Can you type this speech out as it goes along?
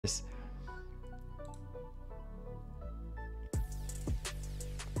this.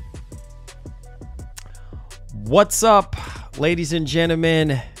 What's up, ladies and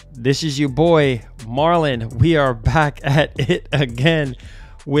gentlemen? This is your boy Marlon. We are back at it again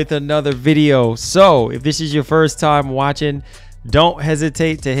with another video. So if this is your first time watching, don't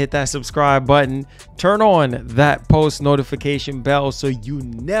hesitate to hit that subscribe button. Turn on that post notification bell so you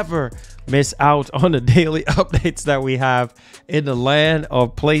never miss out on the daily updates that we have in the land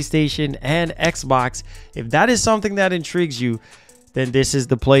of PlayStation and Xbox. If that is something that intrigues you, then this is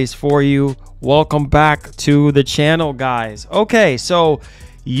the place for you. Welcome back to the channel, guys. Okay, so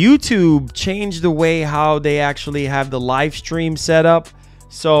YouTube changed the way how they actually have the live stream set up.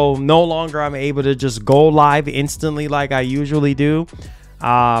 So no longer I'm able to just go live instantly like I usually do.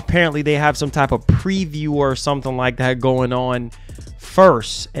 Apparently they have some type of preview or something like that going on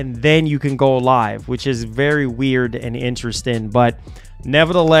first, and then you can go live, which is very weird and interesting. But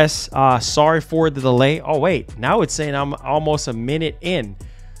nevertheless, sorry for the delay. Oh wait, now it's saying I'm almost a minute in.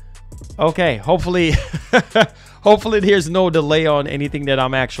 Okay, hopefully hopefully there's no delay on anything that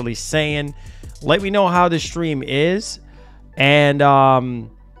I'm actually saying. Let me know how the stream is. And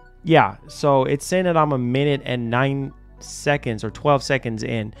yeah, so it's saying that I'm a minute and 9 seconds or 12 seconds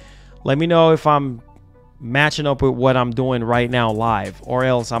in. Let me know if I'm matching up with what I'm doing right now live, or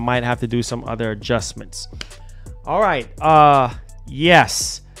else I might have to do some other adjustments. All right,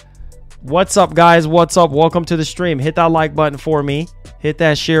 yes, what's up, guys? What's up? Welcome to the stream. Hit that like button for me, hit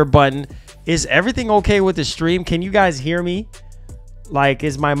that share button. Is everything okay with the stream? Can you guys hear me? Like,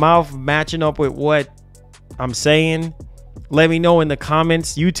 is my mouth matching up with what I'm saying? Let me know in the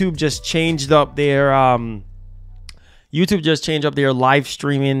comments. YouTube just changed up their live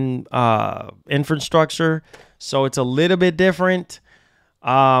streaming infrastructure, so it's a little bit different.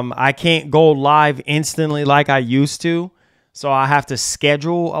 I can't go live instantly like I used to, so I have to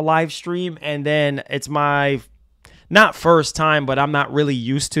schedule a live stream, and then it's my not first time, but I'm not really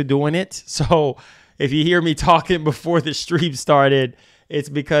used to doing it. So if you hear me talking before the stream started, it's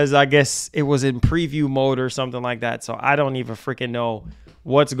because I guess it was in preview mode or something like that. So I don't even freaking know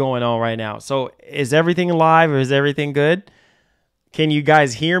what's going on right now. So is everything live or is everything good? Can you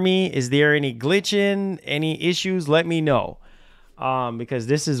guys hear me? Is there any glitching, any issues? Let me know. Because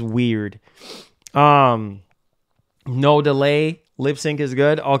this is weird. No delay. Lip sync is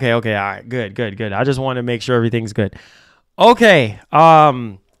good. Okay. All right. Good. I just want to make sure everything's good. Okay.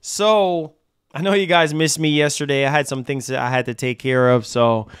 So I know you guys missed me yesterday. I had some things that I had to take care of,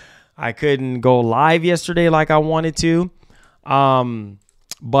 so I couldn't go live yesterday like I wanted to.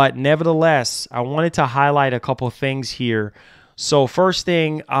 But nevertheless, I wanted to highlight a couple things here. So first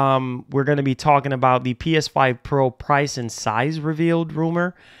thing, we're going to be talking about the PS5 Pro price and size revealed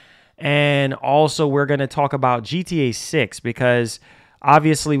rumor. And also we're going to talk about GTA 6 because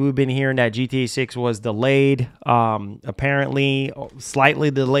obviously we've been hearing that GTA 6 was delayed, apparently slightly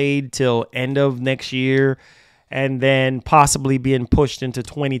delayed till end of next year, and then possibly being pushed into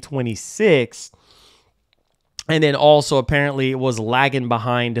 2026. And then also apparently it was lagging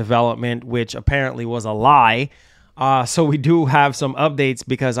behind development, which apparently was a lie. So we do have some updates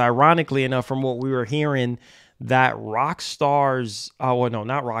because ironically enough, from what we were hearing, that Rockstar's, well, no,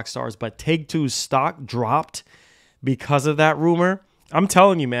 not Rockstar's, but Take-Two's stock dropped because of that rumor. I'm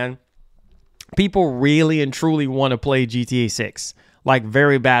telling you, man, people really and truly want to play GTA 6, like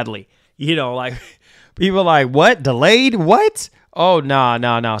very badly. You know, like people are like, what? Delayed? What? Oh,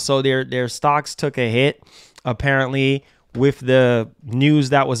 no. So their stocks took a hit, apparently, with the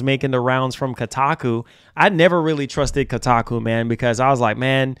news that was making the rounds from Kotaku. I never really trusted Kotaku, man, because I was like,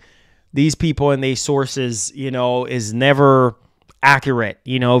 man, these people and their sources, you know, is never accurate.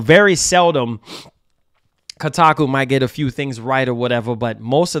 You know, very seldom Kotaku might get a few things right or whatever, but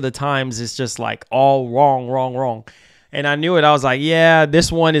most of the times it's just like all wrong. And I knew it. I was like, yeah,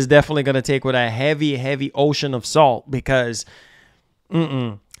 this one is definitely going to take with a heavy ocean of salt because,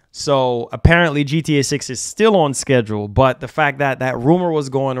 So apparently GTA 6 is still on schedule, but the fact that that rumor was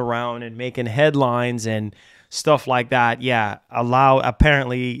going around and making headlines and stuff like that, yeah,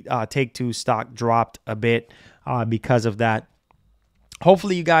 apparently Take-Two stock dropped a bit because of that.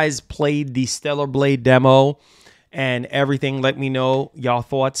 Hopefully you guys played the Stellar Blade demo and everything. Let me know y'all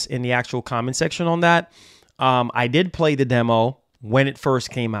thoughts in the actual comment section on that. I did play the demo when it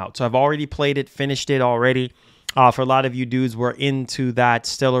first came out, so I've already played it, finished it already. For a lot of you dudes were into that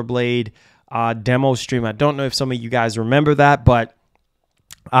Stellar Blade demo stream. I don't know if some of you guys remember that, but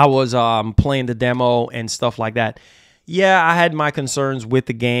I was playing the demo and stuff like that. Yeah, I had my concerns with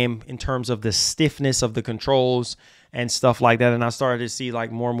the game in terms of the stiffness of the controls and stuff like that. And I started to see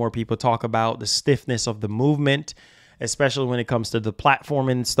like more and more people talk about the stiffness of the movement especially when it comes to the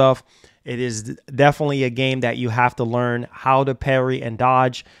platforming stuff. It is definitely a game that you have to learn how to parry and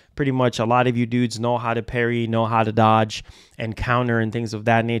dodge. Pretty much a lot of you dudes know how to parry, know how to dodge and counter and things of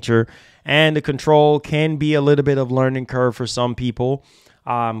that nature. And the control can be a little bit of learning curve for some people.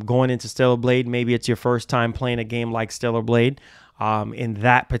 Going into Stellar Blade, maybe it's your first time playing a game like Stellar Blade. In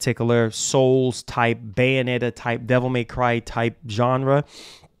that particular Souls type, Bayonetta type, Devil May Cry type genre.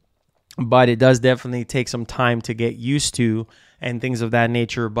 But it does definitely take some time to get used to and things of that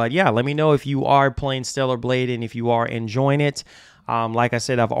nature. But yeah, let me know if you are playing Stellar Blade and if you are enjoying it. Like I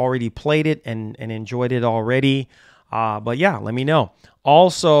said, I've already played it and enjoyed it already. But yeah, let me know.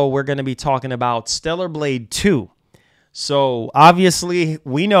 Also, we're going to be talking about Stellar Blade 2. So obviously,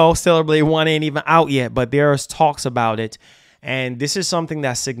 we know Stellar Blade 1 ain't even out yet, but there's talks about it. And this is something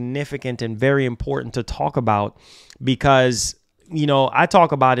that's significant and very important to talk about because, you know, I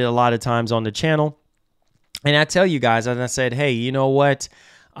talk about it a lot of times on the channel. And I tell you guys, and I said, hey, you know what,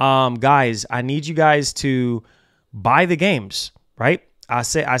 guys, I need you guys to buy the games, right? I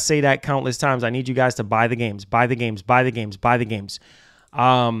say that countless times. I need you guys to buy the games, buy the games, buy the games, buy the games.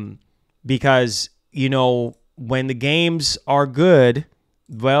 Because, you know, when the games are good,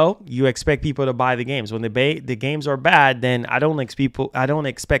 well, you expect people to buy the games. When the games are bad, then I don't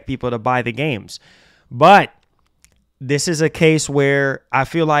expect people to buy the games. But this is a case where I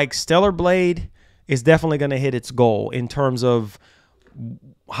feel like Stellar Blade is definitely going to hit its goal in terms of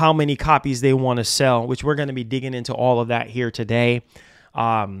how many copies they want to sell, which we're going to be digging into all of that here today.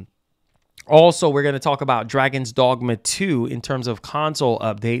 Also, we're going to talk about Dragon's Dogma 2 in terms of console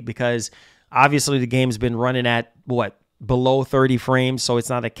update, because obviously the game's been running at what, below 30 frames, so it's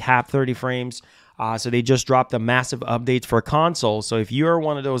not a cap 30 frames. So they just dropped a massive update for console. So if you're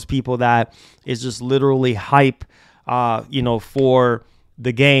one of those people that is just literally hype, you know, for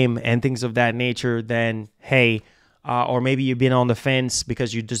the game and things of that nature, then hey, or maybe you've been on the fence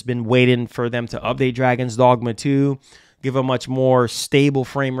because you've just been waiting for them to update Dragon's Dogma 2, give a much more stable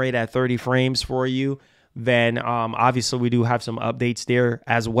frame rate at 30 frames for you, then obviously we do have some updates there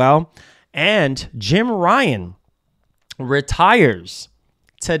as well. And Jim Ryan retires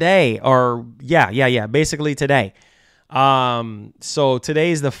today, or basically today. So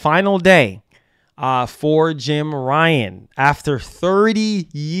today is the final day for Jim Ryan after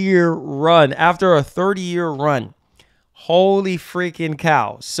 30-year run. After a 30-year run, holy freaking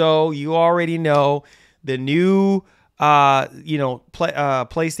cow! So you already know the new,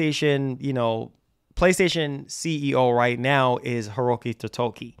 PlayStation, PlayStation CEO right now is Hiroki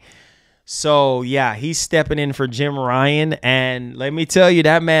Totoki. So, yeah, he's stepping in for Jim Ryan. And let me tell you,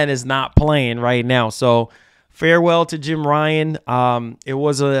 that man is not playing right now. So, farewell to Jim Ryan. It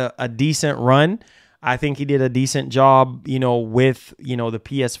was a decent run. I think he did a decent job, with, the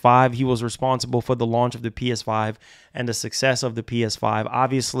PS5. He was responsible for the launch of the PS5 and the success of the PS5.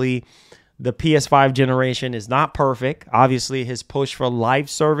 Obviously, the PS5 generation is not perfect. Obviously, his push for live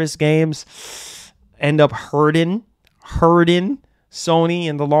service games end up hurting Sony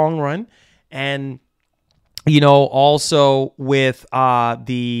in the long run. And, also with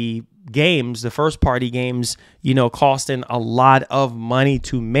the games, the first party games, costing a lot of money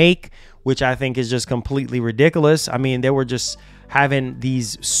to make, which I think is just completely ridiculous. I mean, they were just having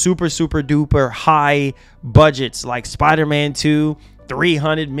these super duper high budgets like Spider-Man 2,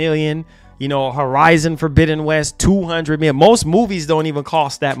 300 million, Horizon Forbidden West, 200 million. Most movies don't even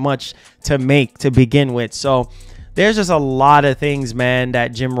cost that much to make to begin with. So there's just a lot of things, man, that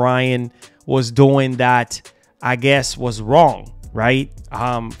Jim Ryan was doing that I guess was wrong, right?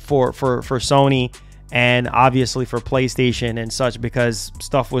 For Sony and obviously for PlayStation and such, because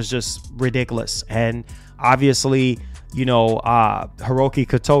stuff was just ridiculous. And obviously, Hiroki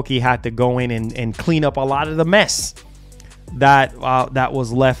Totoki had to go in and clean up a lot of the mess that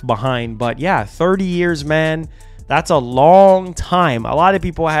was left behind. But yeah, 30 years, man. That's a long time. A lot of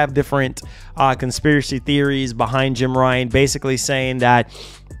people have different conspiracy theories behind Jim Ryan, basically saying that,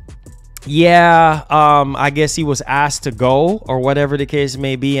 I guess he was asked to go or whatever the case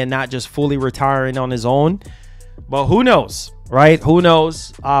may be and not just fully retiring on his own. But who knows, right? Who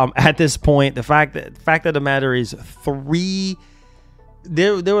knows? At this point, the fact of the matter is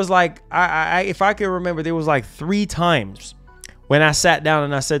there was like, if I can remember, there was like 3 times when I sat down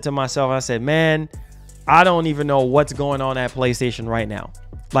and I said to myself, I said, man, I don't even know what's going on at PlayStation right now.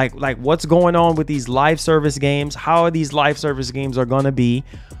 Like what's going on with these live service games? How are these live service games are going to be?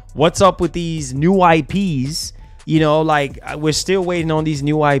 What's up with these new IPs? Like we're still waiting on these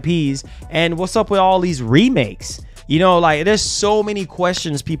new IPs. And what's up with all these remakes? Like there's so many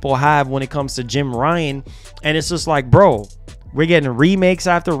questions people have when it comes to Jim Ryan. And it's just like, bro, We're getting remakes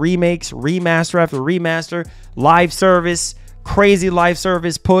after remakes, remaster after remaster, live service, crazy live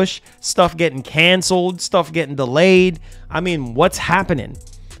service push, stuff getting canceled, stuff getting delayed. I mean, what's happening?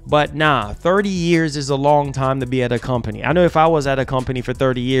 But nah, 30 years is a long time to be at a company. I know if I was at a company for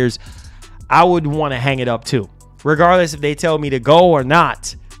 30 years, I would want to hang it up too, regardless if they tell me to go or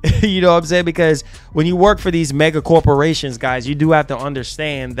not. You know what I'm saying? Because when you work for these mega corporations, guys, you do have to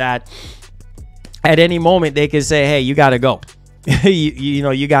understand that at any moment they can say, hey, you got to go. you know,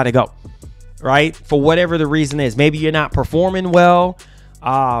 you got to go, right? For whatever the reason is. Maybe you're not performing well.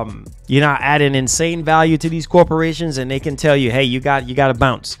 You're not adding insane value to these corporations, and they can tell you, hey, you got to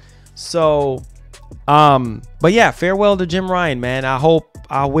bounce. So, but yeah, farewell to Jim Ryan, man.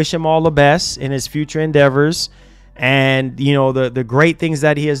 I wish him all the best in his future endeavors. And, you know, the great things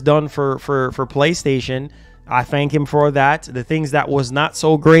that he has done for PlayStation, I thank him for that. The things that was not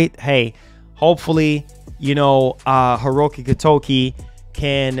so great, hey, hopefully, you know, Hiroki Katoki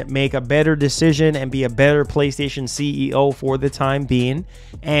can make a better decision and be a better PlayStation CEO for the time being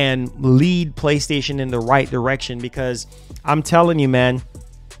and lead PlayStation in the right direction. Because I'm telling you, man,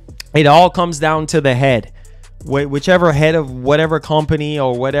 it all comes down to the head. Whichever head of whatever company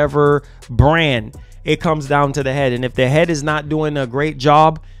or whatever brand, it comes down to the head. And if the head is not doing a great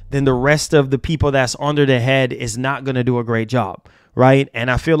job, then the rest of the people that's under the head is not going to do a great job, right? And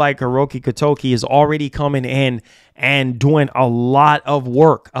I feel like Hiroki Katoki is already coming in and doing a lot of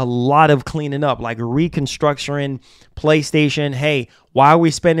work, a lot of cleaning up, like reconstructing PlayStation. Hey, why are we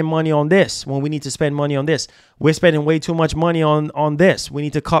spending money on this when we need to spend money on this? We're spending way too much money on this. We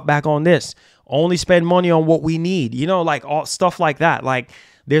need to cut back on this. Only spend money on what we need, you know, like all stuff like that. Like,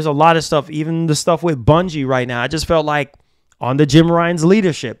 there's a lot of stuff, even the stuff with Bungie right now. I just felt like under Jim Ryan's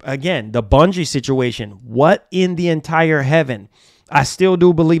leadership, again, the Bungie situation, what in the entire heaven? I still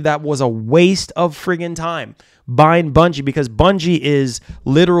do believe that was a waste of friggin' time buying Bungie, because Bungie is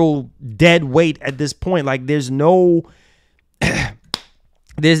literal dead weight at this point. Like, there's no,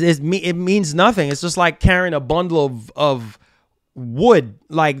 it means nothing. It's just like carrying a bundle of wood,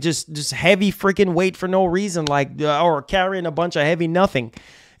 like just heavy freaking weight for no reason, like or carrying a bunch of heavy nothing.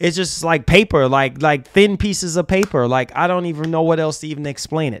 It's just like paper, like thin pieces of paper. Like, I don't even know what else to even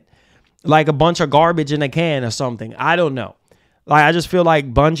explain it. Like a bunch of garbage in a can or something. I don't know. Like, I just feel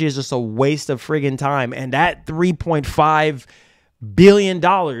like Bungie is just a waste of friggin' time. And that $3.5 billion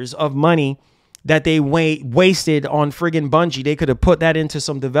of money that they wasted on friggin' Bungie, they could have put that into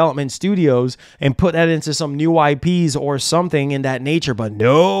some development studios and put that into some new IPs or something in that nature. But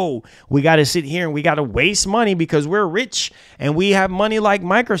no, we got to sit here and we got to waste money because we're rich and we have money like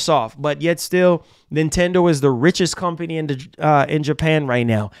Microsoft. But yet still, Nintendo is the richest company in Japan right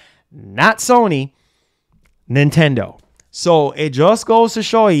now. Not Sony, Nintendo. So it just goes to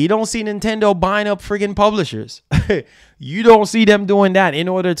show you don't see Nintendo buying up friggin' publishers. You don't see them doing that in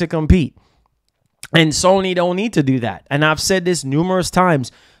order to compete. And Sony don't need to do that. And I've said this numerous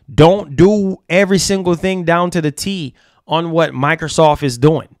times. Don't do every single thing down to the T on what Microsoft is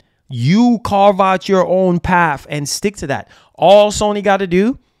doing. You carve out your own path and stick to that. All Sony got to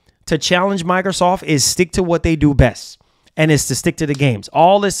do to challenge Microsoft is stick to what they do best. And it's to stick to the games.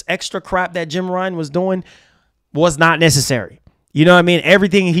 All this extra crap that Jim Ryan was doing was not necessary. You know what I mean?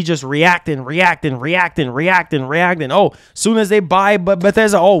 Everything, he just reacting. Oh, soon as they buy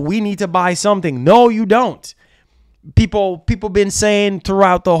Bethesda, oh, we need to buy something. No, you don't. People been saying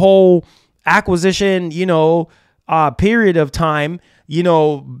throughout the whole acquisition, you know, period of time, you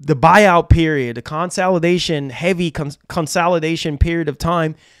know, the buyout period, the consolidation, heavy consolidation period of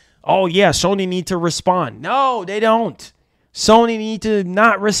time. Oh, yeah, Sony need to respond. No, they don't. Sony need to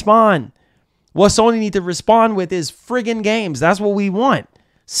not respond. What Sony need to respond with is friggin' games. That's what we want.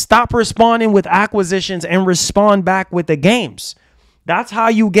 Stop responding with acquisitions and respond back with the games. That's how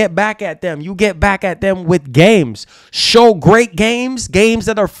you get back at them. You get back at them with games. Show great games, games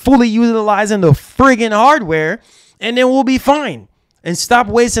that are fully utilizing the friggin' hardware, and then we'll be fine. And stop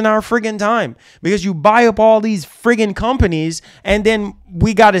wasting our friggin' time, because you buy up all these friggin' companies and then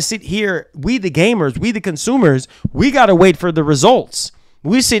we got to sit here. We the gamers, we the consumers, we got to wait for the results.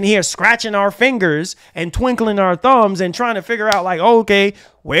 We're sitting here scratching our fingers and twinkling our thumbs and trying to figure out, like, okay,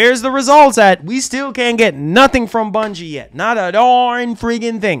 where's the results at? We still can't get nothing from Bungie yet. Not a darn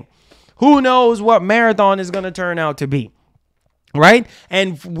friggin' thing. Who knows what Marathon is going to turn out to be, right?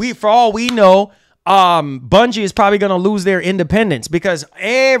 And for all we know, Bungie is probably going to lose their independence because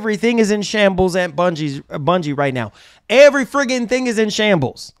everything is in shambles at Bungie right now. Every friggin' thing is in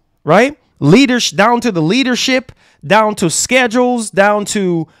shambles, right? Down to the leadership, down to schedules, down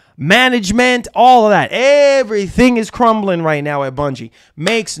to management, all of that. Everything is crumbling right now at Bungie.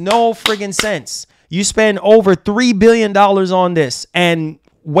 Makes no friggin' sense. You spend over $3 billion on this and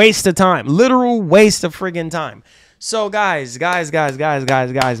waste of time, literal waste of friggin' time. So guys, now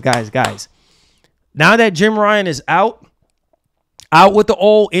that Jim Ryan is out with the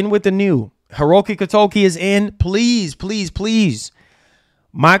old, in with the new, Hiroki Kotoki is in, please,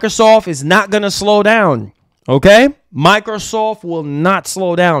 Microsoft is not going to slow down. Okay? Microsoft will not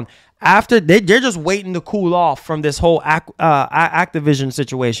slow down. After they're just waiting to cool off from this whole Activision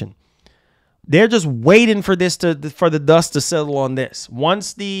situation. They're just waiting for for the dust to settle on this.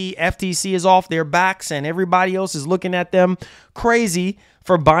 Once the FTC is off their backs and everybody else is looking at them crazy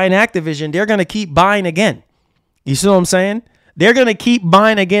for buying Activision, they're going to keep buying again. You see what I'm saying? They're going to keep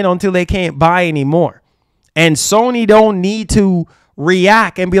buying again until they can't buy anymore. And Sony don't need to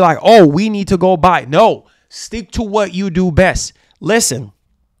react and be like, oh, we need to go buy. No, stick to what you do best. Listen,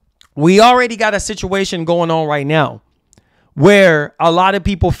 we already got a situation going on right now where a lot of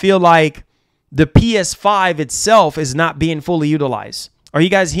people feel like the PS5 itself is not being fully utilized. Are you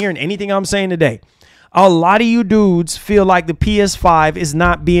guys hearing anything I'm saying today? A lot of you dudes feel like the PS5 is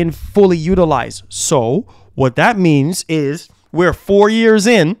not being fully utilized. So what that means is we're 4 years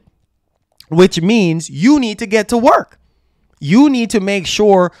in, which means you need to get to work. You need to make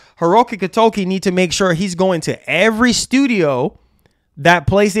sure, Hiroki Kotoki need to make sure he's going to every studio that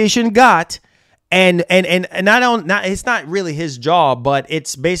PlayStation got, and it's not really his job, but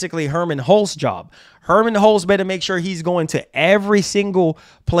it's basically Herman Hulst's job. Herman Hulst better make sure he's going to every single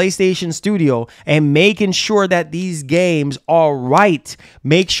PlayStation studio and making sure that these games are right.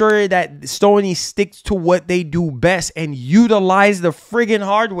 Make sure that Sony sticks to what they do best and utilize the friggin'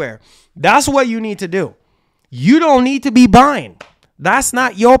 hardware. That's what you need to do. You don't need to be buying. That's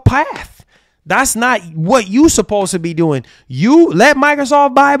not your path. That's not what you supposed to be doing. You let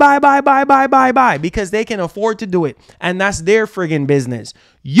Microsoft buy because they can afford to do it. And that's their friggin' business.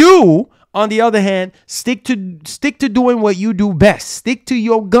 You, on the other hand, stick to doing what you do best. Stick to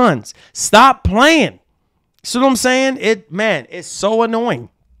your guns. Stop playing. See what I'm saying? It's so annoying.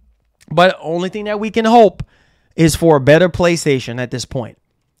 But the only thing that we can hope is for a better PlayStation at this point.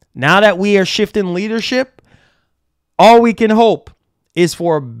 Now that we are shifting leadership, all we can hope is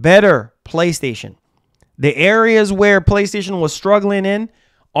for a better PlayStation. The areas where PlayStation was struggling in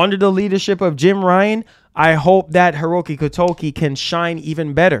under the leadership of Jim Ryan, I hope that Hiroki Kotoki can shine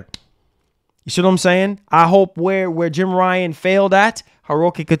even better. You see what I'm saying? I hope where Jim Ryan failed at,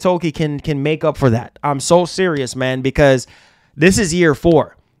 Hiroki Kotoki can make up for that. I'm so serious, man, because this is year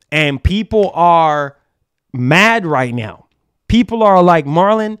 4 and people are mad right now. People are like,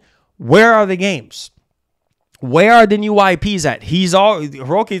 Marlon, where are the games? Where are the new IPs at?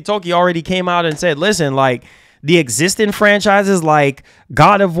 Hiroki Kotoki already came out and said, listen, like the existing franchises like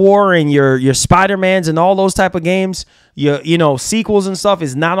God of War and your Spider-Mans and all those type of games, you know, sequels and stuff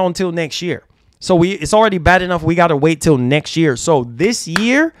is not until next year. So it's already bad enough. We got to wait till next year. So this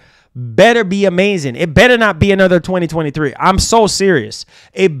year better be amazing. It better not be another 2023. I'm so serious.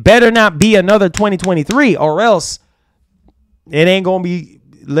 It better not be another 2023 or else it ain't going to be.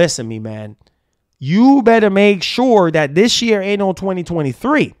 Listen to me, man. You better make sure that this year ain't no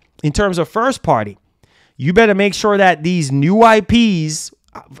 2023 in terms of first party. You better make sure that these new IPs,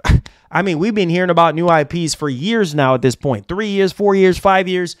 I mean, we've been hearing about new IPs for years now at this point. 3 years, 4 years, 5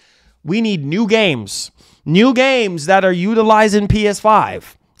 years. We need new games that are utilizing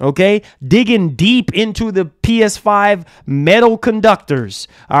PS5. Okay, digging deep into the PS5 metal conductors.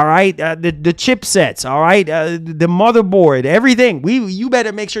 All right, the chipsets. All right, the motherboard, everything. You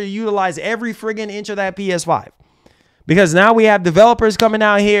better make sure you utilize every friggin' inch of that PS5, because now we have developers coming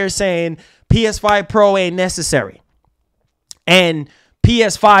out here saying PS5 Pro ain't necessary, and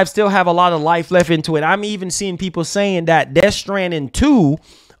PS5 still have a lot of life left into it. I'm even seeing people saying that Death Stranding 2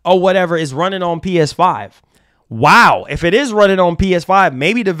 or whatever is running on PS5. Wow, if it is running on PS5,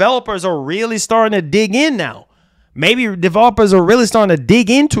 maybe developers are really starting to dig in now. Maybe developers are really starting to dig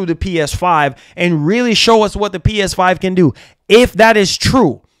into the PS5 and really show us what the PS5 can do. If that is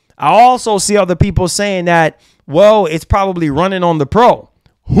true, I also see other people saying that, well, it's probably running on the Pro.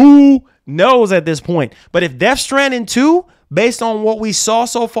 Who knows at this point? But if Death Stranding 2, based on what we saw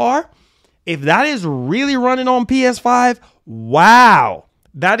so far, if that is really running on PS5, wow,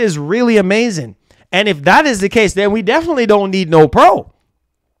 that is really amazing. And if that is the case, then we definitely don't need no Pro.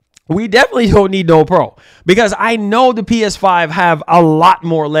 We definitely don't need no Pro, because I know the PS5 have a lot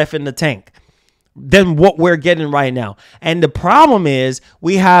more left in the tank than what we're getting right now. And the problem is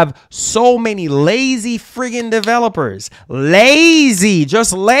we have so many lazy friggin' developers. Lazy,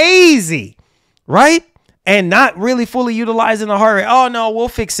 just lazy, right? And not really fully utilizing the hardware. Oh, no, we'll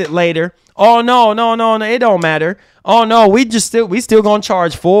fix it later. Oh, no, it don't matter. Oh, no, we still going to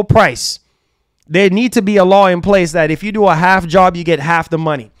charge full price. There need to be a law in place that if you do a half job, you get half the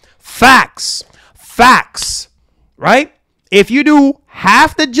money. Facts, right? If you do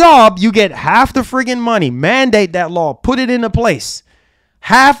half the job, you get half the friggin' money. Mandate that law. Put it into place.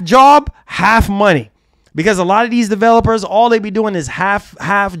 Half job, half money. Because a lot of these developers, all they be doing is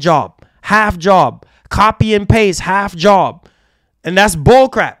half job. Copy and paste, half job. And that's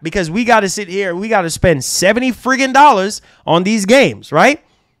bullcrap, because we got to sit here, we got to spend $70 friggin' on these games, right?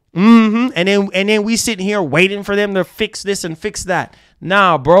 And then we sitting here waiting for them to fix this and fix that.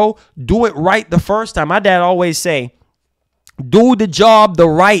 Nah, bro, do it right the first time. My dad always say, do the job the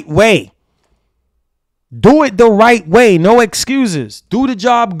right way. Do it the right way. No excuses. Do the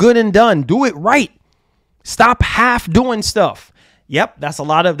job good and done. Do it right. Stop half doing stuff. Yep, that's a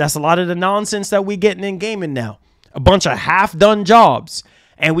lot of the nonsense that we getting in gaming now. A bunch of half done jobs.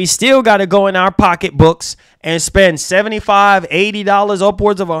 And we still got to go in our pocketbooks and spend $75, $80,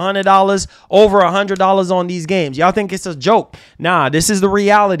 upwards of $100, over $100 on these games. Y'all think it's a joke? Nah, this is the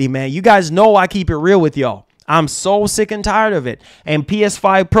reality, man. You guys know I keep it real with y'all. I'm so sick and tired of it. And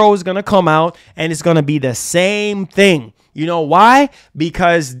PS5 Pro is going to come out and it's going to be the same thing. You know why?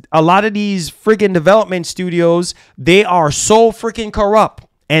 Because a lot of these freaking development studios, they are so freaking corrupt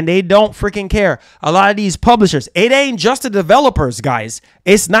and they don't freaking care. A lot of these publishers, it ain't just the developers, guys.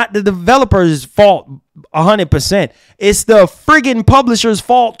 It's not the developers' fault 100%. It's the friggin' publishers'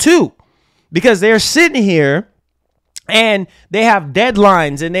 fault too, because they're sitting here and they have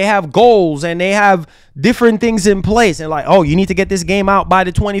deadlines and they have goals and they have different things in place. And like, oh, you need to get this game out by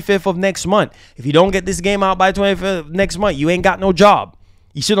the 25th of next month. If you don't get this game out by the 25th of next month, you ain't got no job.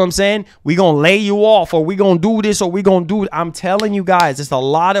 You see what I'm saying? We going to lay you off, or we going to do this, or we going to do it. I'm telling you guys, it's a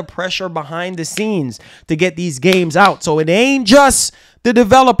lot of pressure behind the scenes to get these games out. So it ain't just the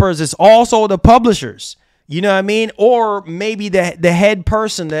developers. It's also the publishers. You know what I mean? Or maybe the head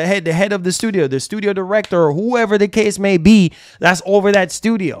person, the head of the studio director, or whoever the case may be that's over that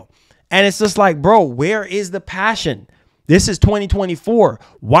studio. And it's just like, bro, where is the passion? This is 2024.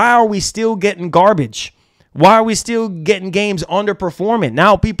 Why are we still getting garbage? Why are we still getting games underperforming?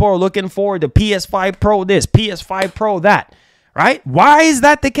 Now people are looking forward to PS5 Pro this, PS5 Pro that, right? Why is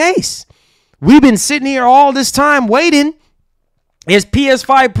that the case? We've been sitting here all this time waiting. Is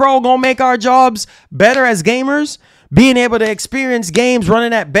PS5 Pro going to make our jobs better as gamers? Being able to experience games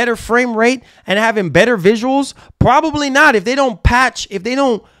running at better frame rate and having better visuals? Probably not. If they don't patch, if they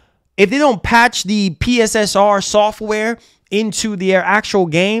don't patch the PSSR software into their actual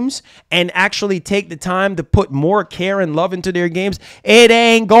games and actually take the time to put more care and love into their games, it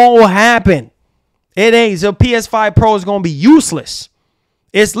ain't going to happen. It ain't. So PS5 Pro is going to be useless.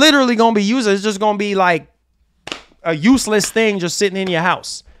 It's literally going to be useless. It's just going to be like a useless thing just sitting in your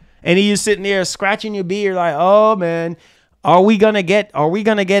house. And you're sitting there scratching your beard like, oh man, are we gonna get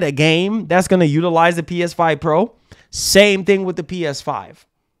a game that's gonna utilize the PS5 Pro? Same thing with the PS5,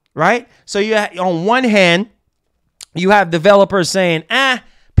 right? So you on one hand, you have developers saying,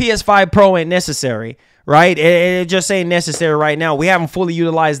 PS5 Pro ain't necessary, right? It just ain't necessary right now. We haven't fully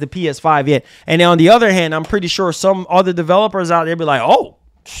utilized the PS5 yet. And on the other hand, I'm pretty sure some other developers out there be like, oh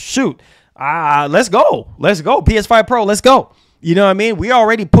shoot, let's go. PS5 Pro, let's go. You know what I mean? We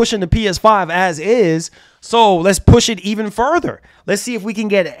already pushing the PS5 as is, so let's push it even further. Let's see if we can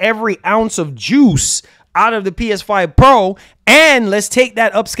get every ounce of juice out of the PS5 Pro, and let's take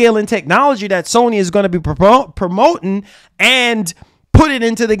that upscaling technology that Sony is going to be promoting and put it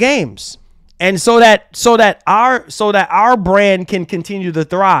into the games, and so that our brand can continue to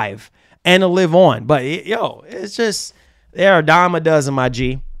thrive and to live on. But it's just, they're a dime a dozen, my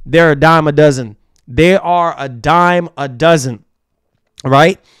G. They're a dime a dozen. They are a dime a dozen,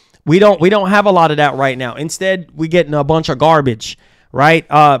 right? We don't have a lot of that right now. Instead, we getting a bunch of garbage, right?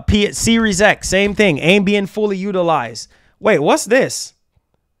 Series X, same thing, ain't being fully utilized. Wait, what's this?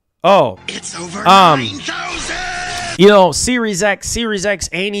 Oh, it's over 9,000. Series X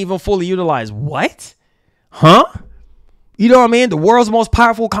ain't even fully utilized. What? Huh? You know what I mean? The world's most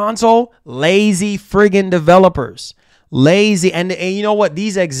powerful console, lazy friggin' developers. Lazy. And you know what?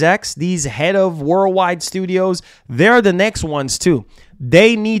 These execs, these head of worldwide studios, they're the next ones too.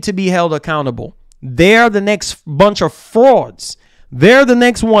 They need to be held accountable. They're the next bunch of frauds. They're the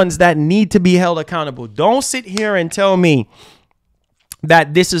next ones that need to be held accountable. Don't sit here and tell me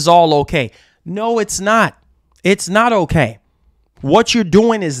that this is all okay. No, it's not. It's not okay. What you're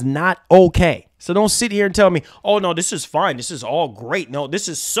doing is not okay. So don't sit here and tell me, oh, no, this is fine. This is all great. No, this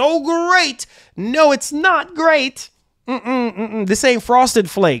is so great. No, it's not great. This ain't Frosted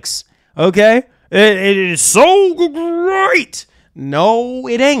Flakes, okay? It is so great. No,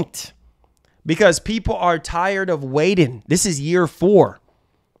 it ain't. Because people are tired of waiting. This is year 4,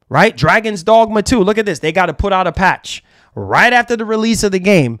 right? Dragon's Dogma 2. Look at this. They got to put out a patch right after the release of the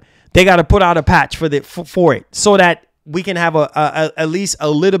game. They got to put out a patch for it so that we can have at least a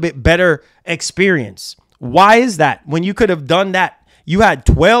little bit better experience. Why is that? When you could have done that, you had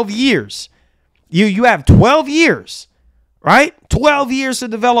 12 years. You have 12 years, right? 12 years to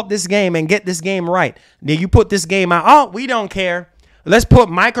develop this game and get this game right. Then you put this game out. Oh, we don't care. Let's put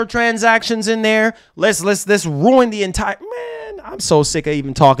microtransactions in there. Let's ruin the entire, man. I'm so sick of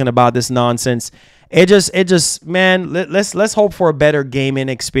even talking about this nonsense. It just, man, let's hope for a better gaming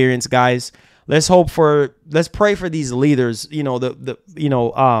experience, guys. Let's pray for these leaders, you know,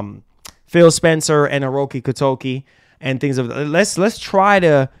 Phil Spencer and Hiroki Kotoki and things of that. Let's try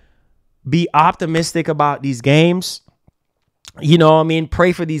to be optimistic about these games. You know what I mean?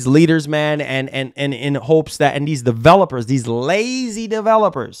 Pray for these leaders, man, and in hopes that, and these developers, these lazy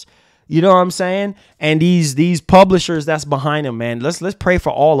developers, you know what I'm saying? And these publishers that's behind them, man. Let's pray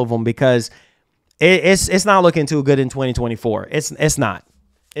for all of them, because it's not looking too good in 2024. It's not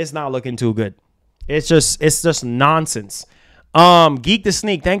looking too good. It's just nonsense. Geek the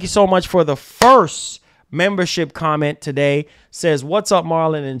Sneak, thank you so much for the first membership comment today. Says, what's up,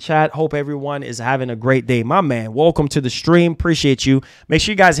 Marlon in chat? Hope everyone is having a great day. My man, welcome to the stream. Appreciate you. Make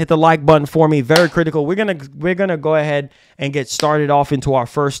sure you guys hit the like button for me. Very critical. We're gonna go ahead and get started off into our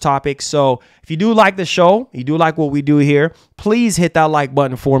first topic. So if you do like the show, you do like what we do here, please hit that like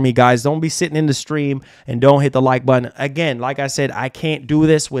button for me, guys. Don't be sitting in the stream and don't hit the like button. Again, like I said, I can't do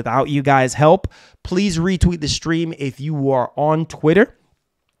this without you guys' help. Please retweet the stream if you are on Twitter.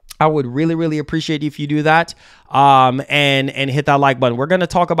 I would really, really appreciate if you do that, and hit that like button. We're going to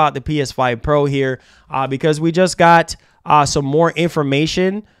talk about the PS5 Pro here because we just got some more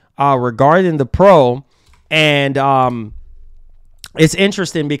information regarding the Pro, and it's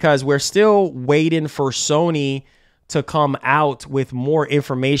interesting because we're still waiting for Sony to come out with more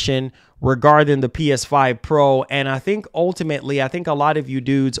information regarding the PS5 Pro, and I think ultimately, I think a lot of you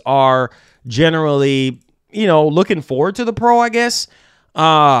dudes are generally, you know, looking forward to the Pro, I guess.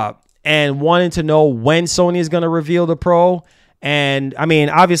 And wanting to know when Sony is going to reveal the Pro. And I mean,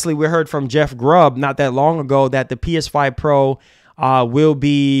 obviously we heard from Jeff Grubb not that long ago that the PS5 Pro will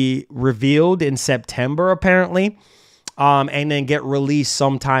be revealed in September, apparently, and then get released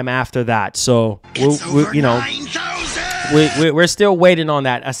sometime after that. So we're still waiting on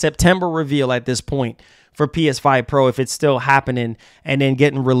that, a September reveal at this point for PS5 Pro, if it's still happening, and then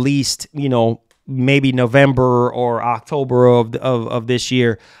getting released, you know, maybe November or October of this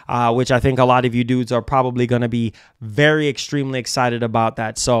year, which I think a lot of you dudes are probably going to be very extremely excited about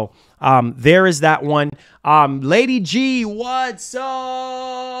that. So there is that one. Lady G, what's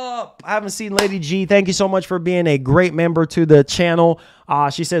up? I haven't seen Lady G. Thank you so much for being a great member to the channel.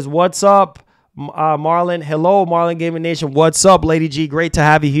 She says, what's up, Marlon? Hello, Marlon Gaming Nation. What's up, Lady G? Great to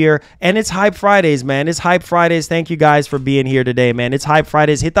have you here. And it's Hype Fridays, man. It's Hype Fridays. Thank you guys for being here today, man. It's Hype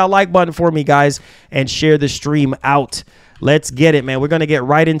Fridays. Hit that like button for me, guys, and share the stream out. Let's get it, man. We're going to get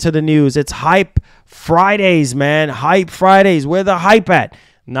right into the news. It's Hype Fridays, man. Hype Fridays. Where the hype at?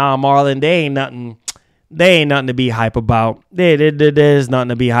 Nah, Marlon, they ain't nothing to be hype about. There's nothing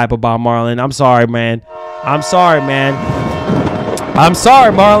to be hype about, Marlon. I'm sorry, man. I'm sorry, man. I'm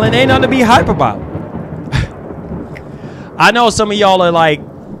sorry, Marlon. Ain't nothing to be hype about. I know some of y'all are like,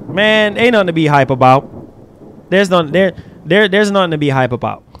 man, ain't nothing to be hype about. There's nothing to be hype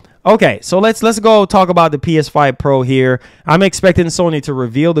about. Okay, so let's go talk about the PS5 Pro here. I'm expecting Sony to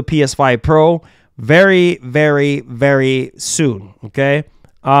reveal the PS5 Pro very, very, very soon. Okay,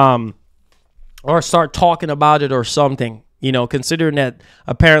 or start talking about it or something. You know, considering that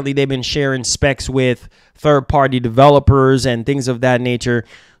apparently they've been sharing specs with third-party developers and things of that nature.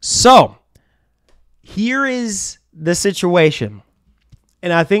 So here is the situation,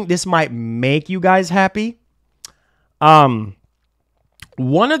 and I think this might make you guys happy. One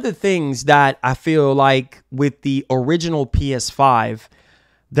of the things that I feel like with the original PS5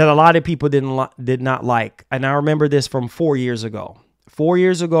 that a lot of people did not like, and I remember this from 4 years ago. 4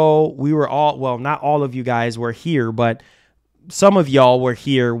 years ago, we were all, well, not all of you guys were here, but some of y'all were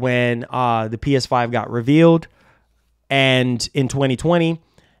here when the PS5 got revealed, and in 2020,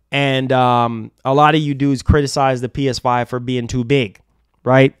 and a lot of you dudes criticized the PS5 for being too big,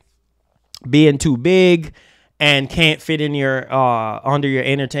 right? Being too big and can't fit in your under your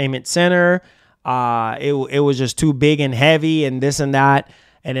entertainment center. It was just too big and heavy and this and that.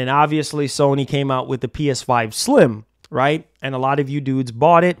 And then obviously Sony came out with the PS5 Slim, right? And a lot of you dudes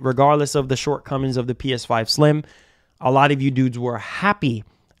bought it regardless of the shortcomings of the PS5 Slim. A lot of you dudes were happy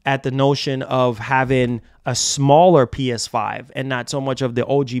at the notion of having a smaller PS5 and not so much of the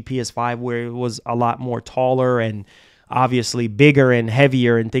OG PS5 where it was a lot more taller and obviously bigger and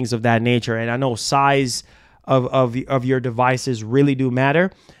heavier and things of that nature. And I know size of your devices really do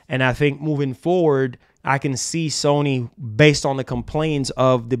matter. And I think moving forward, I can see Sony, based on the complaints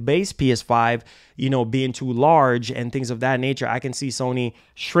of the base PS5, you know, being too large and things of that nature, I can see Sony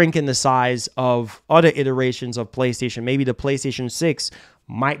shrinking the size of other iterations of PlayStation. Maybe the PlayStation 6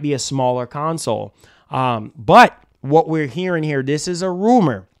 might be a smaller console. But what we're hearing here, this is a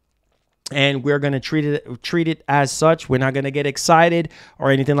rumor, and we're going to treat it as such. We're not going to get excited or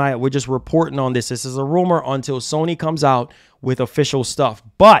anything like that. We're just reporting on this. This is a rumor until Sony comes out with official stuff.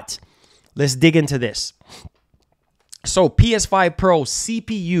 But let's dig into this. So PS5 Pro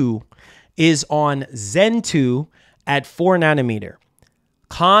CPU is on Zen 2 at 4 nanometer.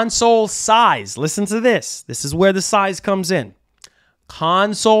 Console size, listen to this. This is where the size comes in.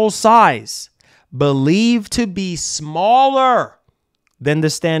 Console size believed to be smaller than the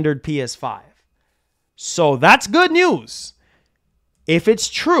standard PS5. So that's good news. If it's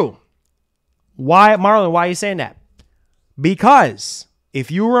true, why, Marlon, why are you saying that? Because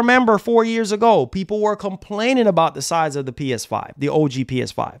if you remember 4 years ago, people were complaining about the size of the PS5, the OG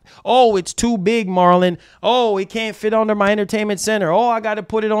PS5. Oh, it's too big, Marlon. Oh, it can't fit under my entertainment center. Oh, I got to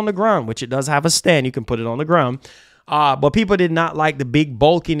put it on the ground, which it does have a stand. You can put it on the ground. But people did not like the big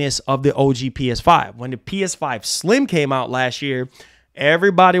bulkiness of the OG PS5. When the PS5 Slim came out last year,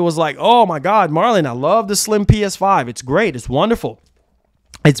 everybody was like, oh my God, Marlon, I love the Slim PS5. It's great. It's wonderful.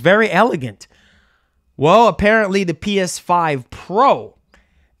 It's very elegant. Well, apparently the PS5 Pro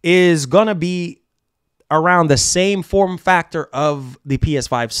is going to be around the same form factor of the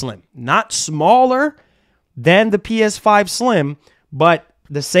PS5 Slim. Not smaller than the PS5 Slim, but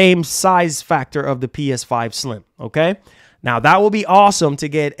the same size factor of the PS5 Slim, okay? Now, that will be awesome to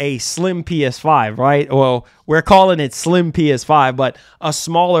get a slim PS5, right? Well, we're calling it slim PS5, but a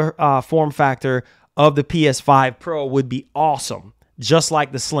smaller form factor of the PS5 Pro would be awesome, just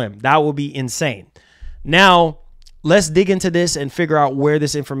like the Slim. That would be insane. Now, let's dig into this and figure out where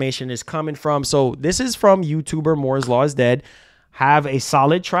this information is coming from. So this is from YouTuber Moore's Law is Dead. Have a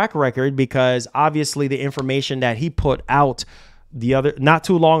solid track record, because obviously the information that he put out not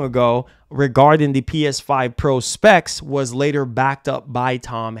too long ago regarding the PS5 Pro specs was later backed up by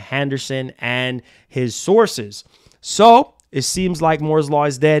Tom Henderson and his sources. So it seems like Moore's Law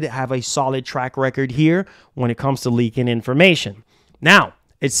is Dead have a solid track record here when it comes to leaking information. Now,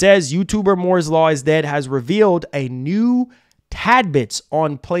 it says YouTuber Moore's Law is Dead has revealed a new tidbits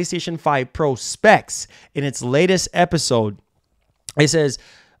on PlayStation 5 Pro specs in its latest episode. It says,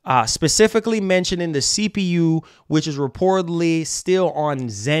 specifically mentioning the CPU, which is reportedly still on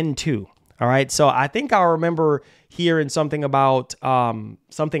Zen 2. All right. So I think I remember hearing something about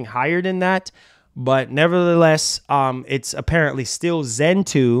something higher than that. But nevertheless, it's apparently still Zen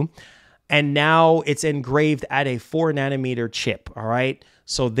 2. And now it's engraved at a 4 nanometer chip. All right.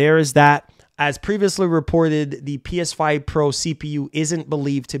 So there is that. As previously reported, the PS5 Pro CPU isn't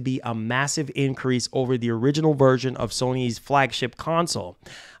believed to be a massive increase over the original version of Sony's flagship console.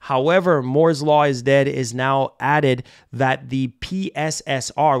 However, Moore's Law is Dead is now added that the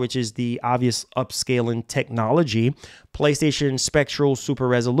PSSR, which is the obvious upscaling technology, PlayStation Spectral Super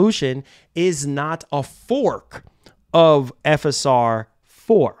Resolution, is not a fork of FSR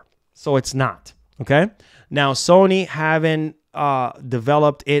 4. So it's not. Okay. Now, Sony haven't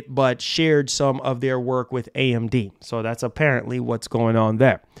developed it, but shared some of their work with AMD. So that's apparently what's going on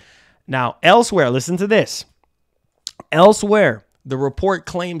there. Now, elsewhere, listen to this. Elsewhere, the report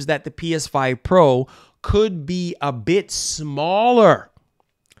claims that the PS5 Pro could be a bit smaller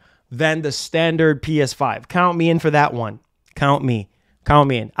than the standard PS5. Count me in for that one. Count me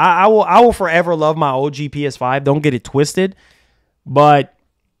in. I will forever love my OG PS5. Don't get it twisted. But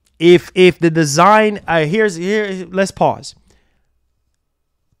if the design, let's pause.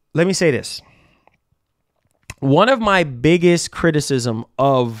 Let me say this. One of my biggest criticism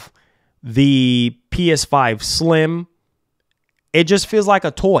of the PS5 Slim, it just feels like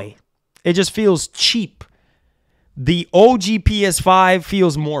a toy. It just feels cheap. The OG PS5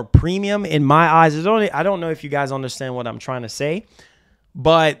 feels more premium in my eyes. I don't know if you guys understand what I'm trying to say,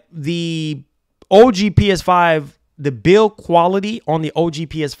 but the OG PS5, the build quality on the OG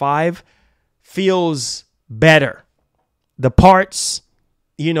PS5 feels better. The parts,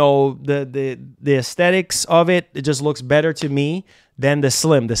 you know, the aesthetics of it, it just looks better to me than the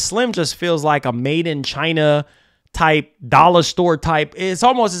Slim. The Slim just feels like a made in China type, dollar store type. It's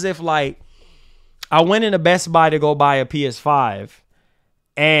almost as if like I went into Best Buy to go buy a PS5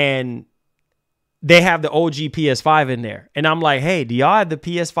 and they have the OG PS5 in there. And I'm like, hey, do y'all have the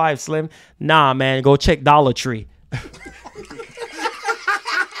PS5 Slim? Nah, man, go check Dollar Tree.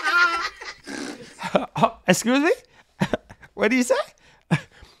 Excuse me? What do you say?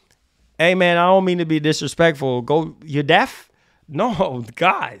 Hey, man, I don't mean to be disrespectful. You're deaf? No,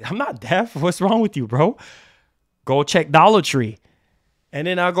 God, I'm not deaf. What's wrong with you, bro? Go check Dollar Tree. And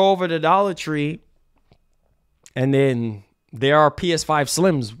then I go over to Dollar Tree, and then there are PS5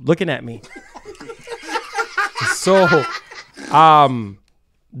 Slims looking at me. So,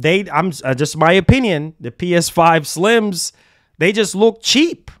 just my opinion, the PS5 Slims, they just look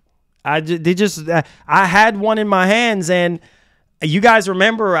cheap. I had one in my hands, and you guys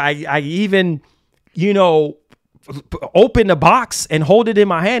remember I even, open the box and hold it in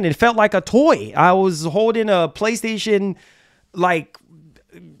my hand. It felt like a toy. I was holding a PlayStation, like,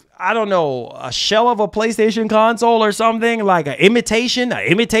 I don't know, a shell of a PlayStation console or something, like an imitation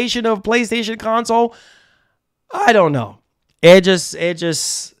of PlayStation console. I don't know. It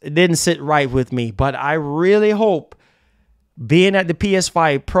didn't sit right with me. But I really hope, being that the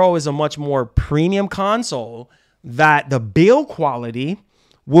PS5 Pro is a much more premium console, that the build quality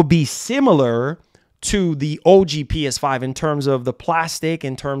will be similar to the OG PS5 in terms of the plastic,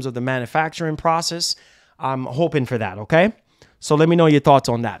 in terms of the manufacturing process. I'm hoping for that, okay? So let me know your thoughts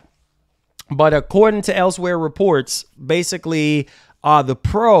on that. But according to Elsewhere reports, basically the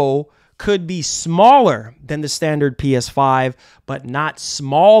Pro could be smaller than the standard PS5, but not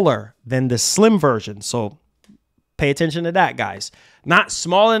smaller than the slim version. So pay attention to that, guys. Not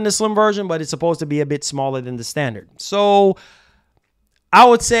smaller than the slim version, but it's supposed to be a bit smaller than the standard. So I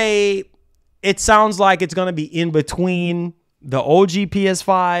would say it sounds like it's going to be in between the OG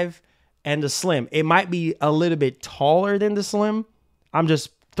PS5 and the slim. It might be a little bit taller than the slim. I'm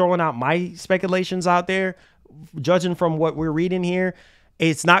just throwing out my speculations out there. Judging from what we're reading here,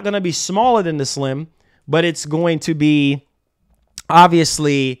 it's not going to be smaller than the slim, but it's going to be,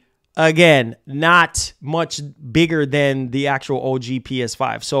 obviously, again, not much bigger than the actual OG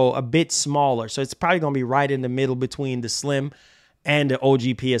PS5. So a bit smaller. So it's probably going to be right in the middle between the slim and the OG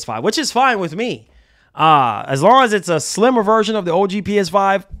PS5, which is fine with me. As long as it's a slimmer version of the OG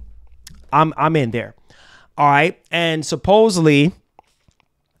PS5, I'm in there. All right. And supposedly,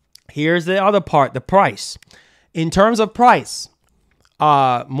 here's the other part, the price. In terms of price,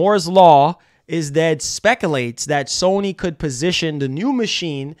 Moore's Law is that speculates that Sony could position the new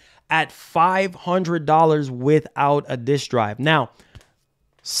machine at $500 without a disk drive. Now,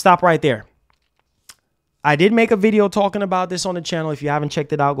 stop right there. I did make a video talking about this on the channel. If you haven't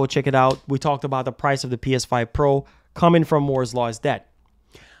checked it out, go check it out. We talked about the price of the PS5 Pro coming from Moore's Law is dead.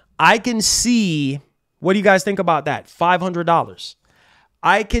 I can see, what do you guys think about that? $500.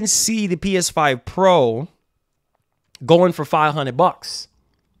 I can see the PS5 Pro going for $500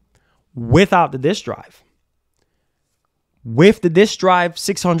 without the disk drive. With the disk drive,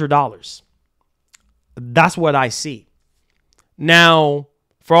 $600. That's what I see. Now,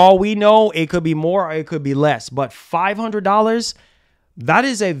 for all we know, it could be more or it could be less. But $500, that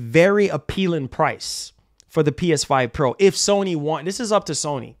is a very appealing price for the PS5 Pro. If Sony wants, this is up to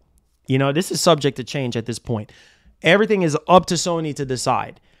Sony. This is subject to change at this point. Everything is up to Sony to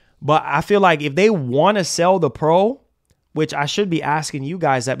decide. But I feel like if they want to sell the Pro, which I should be asking you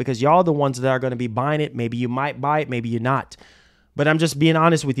guys that because y'all are the ones that are going to be buying it. Maybe you might buy it, maybe you're not. But I'm just being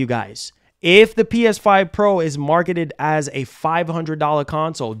honest with you guys. If the PS5 Pro is marketed as a $500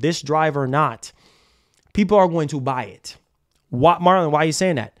 console, this drive or not, people are going to buy it. What, Marlon, why are you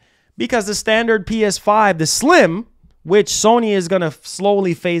saying that? Because the standard PS5, the Slim, which Sony is going to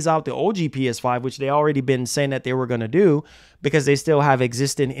slowly phase out the OG PS5, which they already been saying that they were going to do because they still have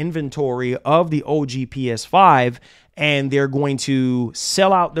existing inventory of the OG PS5, and they're going to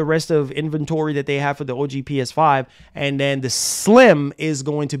sell out the rest of inventory that they have for the OG PS5, and then the Slim is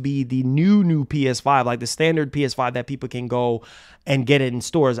going to be the new PS5, like the standard PS5 that people can go and get it in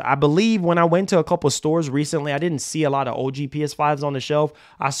stores. I believe when I went to a couple of stores recently, I didn't see a lot of OG PS5s on the shelf.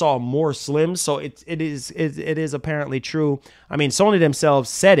 I saw more Slims, so it is apparently true. I mean, Sony themselves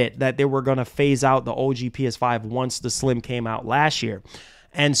said it, that they were going to phase out the OG PS5 once the Slim came out last year.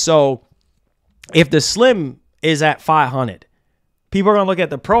 And so if the Slim is at $500, people are going to look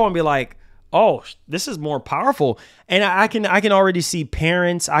at the Pro and be like, oh, this is more powerful. And I can already see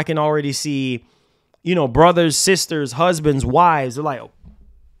parents. I can already see, brothers, sisters, husbands, wives. They're like,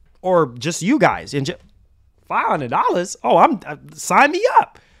 or just you guys. And $500? Oh, sign me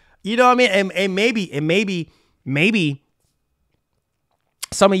up. You know what I mean? And maybe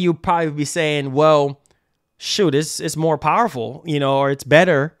some of you probably be saying, well, shoot, it's more powerful, or it's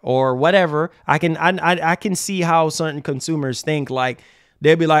better or whatever. I can see how certain consumers think, like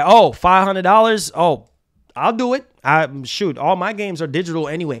they'll be like, oh, $500. Oh, I'll do it. Shoot, all my games are digital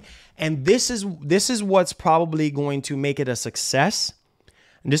anyway. And this is what's probably going to make it a success.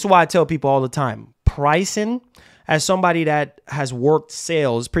 And this is why I tell people all the time, pricing, as somebody that has worked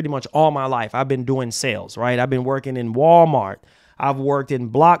sales pretty much all my life, I've been doing sales, right? I've been working in Walmart. I've worked in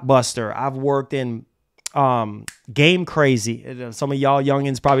Blockbuster. I've worked in Game Crazy. Some of y'all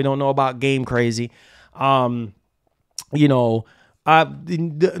youngins probably don't know about Game Crazy. You know,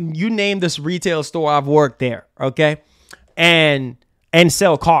 you name this retail store, I've worked there, okay? And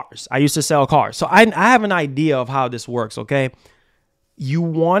sell cars. I used to sell cars. So I have an idea of how this works, okay? You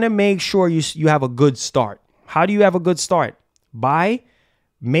want to make sure you have a good start. How do you have a good start? By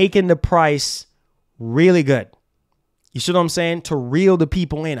making the price really good. You see what I'm saying? To reel the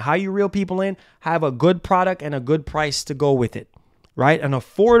people in. How you reel people in? Have a good product and a good price to go with it, right? An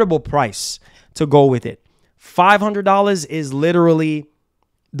affordable price to go with it. $500 is literally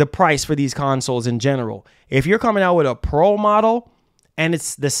the price for these consoles in general. If you're coming out with a pro model and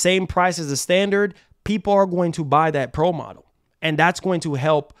it's the same price as the standard, people are going to buy that pro model. And that's going to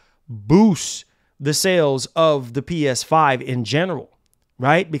help boost the sales of the PS5 in general,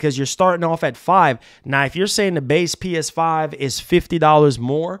 right? Because you're starting off at $5. Now, if you're saying the base PS5 is $50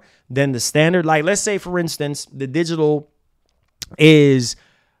 more than the standard, like let's say, for instance, the digital is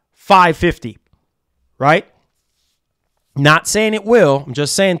 $550, right? Not saying it will. I'm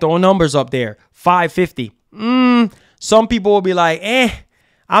just saying throw numbers up there. $550. Some people will be like,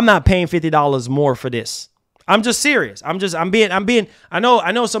 I'm not paying $50 more for this. I'm just serious. I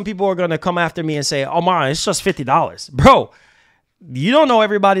know some people are going to come after me and say, oh my, it's just $50. Bro, you don't know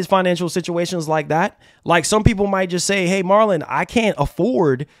everybody's financial situations like that. Like some people might just say, hey, Marlon, I can't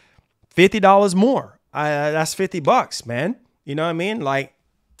afford $50 more. That's $50, man. You know what I mean? Like,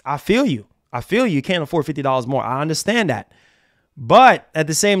 I feel you. You can't afford $50 more. I understand that. But at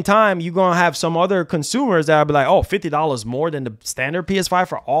the same time, you're going to have some other consumers that will be like, oh, $50 more than the standard PS5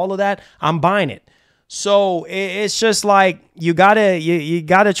 for all of that. I'm buying it. So it's just like you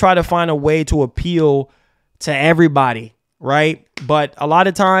gotta try to find a way to appeal to everybody, right? But a lot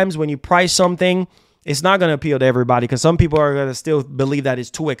of times when you price something, it's not going to appeal to everybody because some people are going to still believe that it's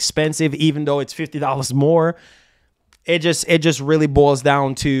too expensive, even though it's $50 more. It just really boils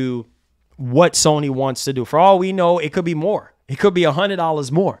down to what Sony wants to do. For all we know, it could be more. It could be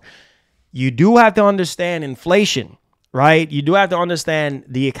 $100 more. You do have to understand inflation, right? You do have to understand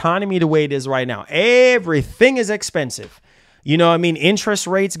the economy the way it is right now. Everything is expensive. You know what I mean? Interest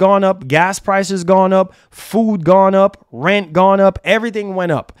rates gone up, gas prices gone up, food gone up, rent gone up, everything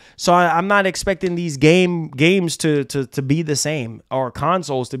went up. So I'm not expecting these games to be the same or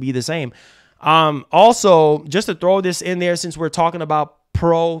consoles to be the same. Also, just to throw this in there, since we're talking about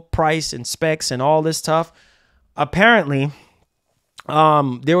pro price and specs and all this stuff, apparently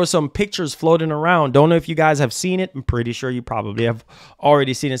there were some pictures floating around. Don't know if you guys have seen it. I'm pretty sure you probably have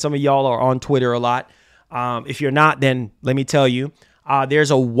already seen it. Some of y'all are on Twitter a lot. If you're not, then let me tell you,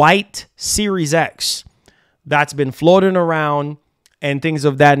 there's a white Series X that's been floating around and things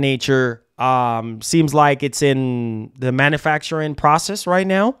of that nature. Seems like it's in the manufacturing process right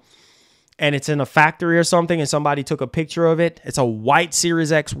now, and it's in a factory or something, and somebody took a picture of it. It's a white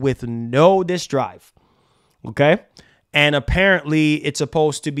Series X with no disk drive. Okay. And apparently it's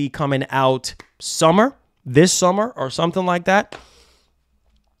supposed to be coming out this summer or something like that.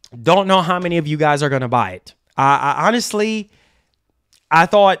 Don't know how many of you guys are going to buy it. I honestly, I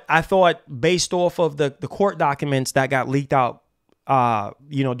thought based off of the court documents that got leaked out,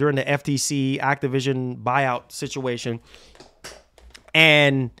 during the FTC Activision buyout situation,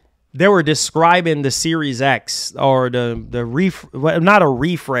 and they were describing the Series X or not a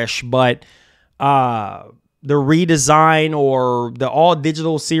refresh, but the redesign or the all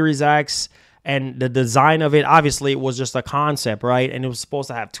digital Series X. And the design of it, obviously, it was just a concept, right? And it was supposed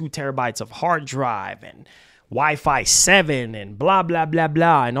to have 2 terabytes of hard drive and Wi-Fi 7 and blah, blah, blah,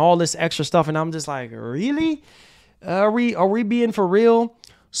 blah, and all this extra stuff. And I'm just like, really? Are we being for real?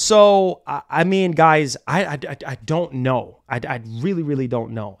 So, I mean, guys, I don't know. I really, really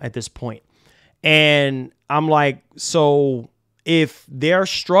don't know at this point. And I'm like, so if they're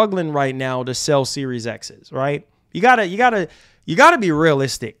struggling right now to sell Series X's, right? You gotta be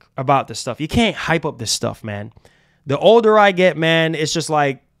realistic about this stuff. You can't hype up this stuff, man. The older I get, man, it's just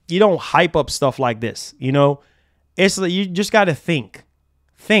like you don't hype up stuff like this. You know, it's like you just got to think,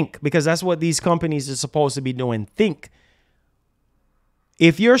 because that's what these companies are supposed to be doing. Think.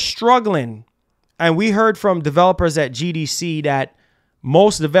 If you're struggling, and we heard from developers at GDC that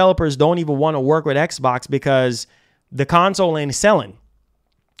most developers don't even want to work with Xbox because the console ain't selling.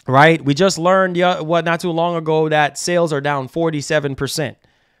 Right? We just learned not too long ago that sales are down 47%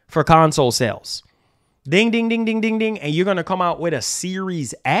 for console sales. Ding, ding, ding, ding, ding, ding. And you're going to come out with a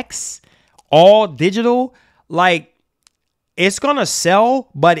Series X, all digital. Like, it's going to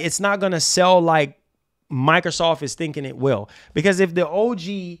sell, but it's not going to sell like Microsoft is thinking it will. Because if the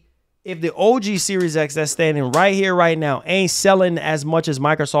OG Series X that's standing right here right now ain't selling as much as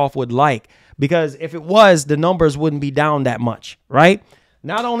Microsoft would like, because if it was, the numbers wouldn't be down that much, right?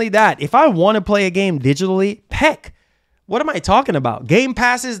 Not only that, if I want to play a game digitally, heck, what am I talking about? Game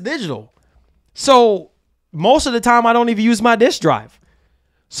Pass is digital. So most of the time I don't even use my disk drive.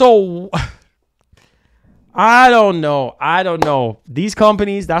 So I don't know. These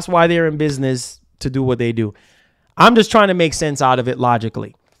companies, that's why they're in business, to do what they do. I'm just trying to make sense out of it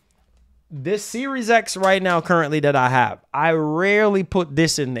logically. This Series X right now currently that I have, I rarely put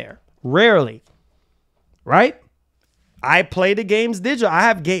this in there. Rarely. Right? I play the games digital.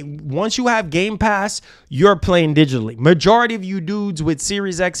 Once you have Game Pass, you're playing digitally. Majority of you dudes with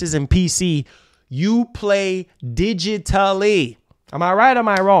Series X's and PC, you play digitally. Am I right? Am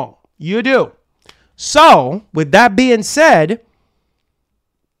I wrong? You do. So, with that being said,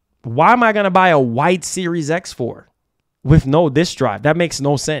 why am I going to buy a white Series X for with no disk drive? That makes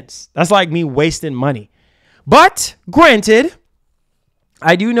no sense. That's like me wasting money. But granted,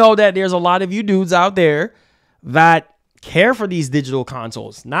 I do know that there's a lot of you dudes out there that care for these digital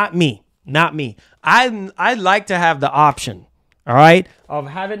consoles. Not me. Not me. I'd like to have the option, all right, of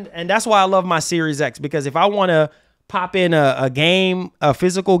having, and that's why I love my Series X, because if I want to pop in a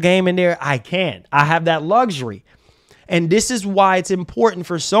physical game in there, I can. I have that luxury. And this is why it's important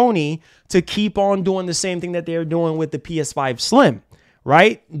for Sony to keep on doing the same thing that they're doing with the PS5 Slim,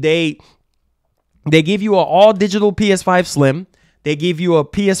 right? They give you an all digital PS5 Slim. They give you a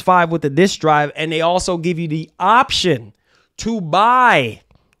PS5 with a disk drive, and they also give you the option to buy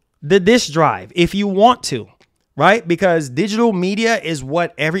the disk drive if you want to, right? Because digital media is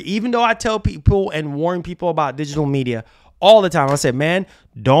what even though I tell people and warn people about digital media all the time, I say, man,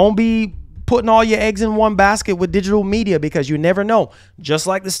 don't be putting all your eggs in one basket with digital media, because you never know. Just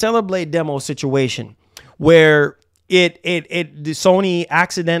like the Stellar Blade demo situation, where somebody at Sony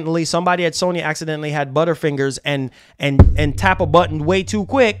accidentally had Butterfingers and tap a button way too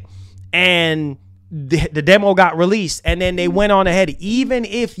quick, and the demo got released, and then they went on ahead. Even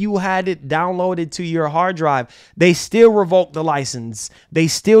if you had it downloaded to your hard drive, they still revoked the license. They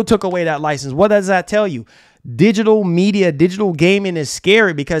still took away that license. What does that tell you? Digital media, digital gaming is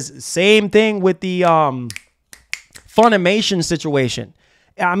scary, because same thing with the Funimation situation.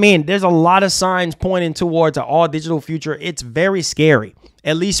 I mean, there's a lot of signs pointing towards an all digital future. It's very scary,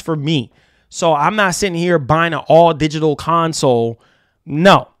 at least for me. So I'm not sitting here buying an all digital console.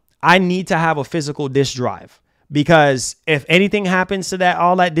 No, I need to have a physical disk drive, because if anything happens to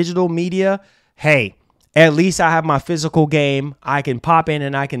all that digital media, hey, at least I have my physical game. I can pop in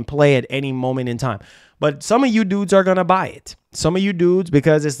and I can play at any moment in time. But some of you dudes are going to buy it. Some of you dudes,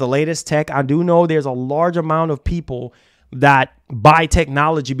 because it's the latest tech. I do know there's a large amount of people that buy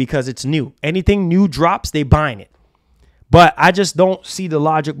technology because it's new. Anything new drops, they buying it. But I just don't see the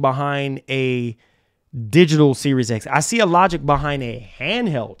logic behind a digital Series X. I see a logic behind a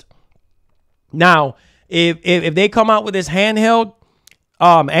handheld. Now, if they come out with this handheld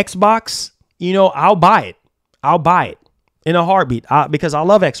Xbox, you know, I'll buy it. I'll buy it in a heartbeat, because I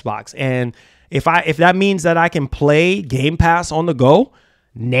love Xbox. And if that means that I can play Game Pass on the go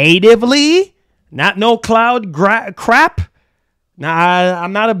natively, not no cloud crap. Now,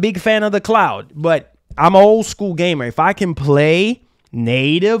 I'm not a big fan of the cloud, but I'm an old school gamer. If I can play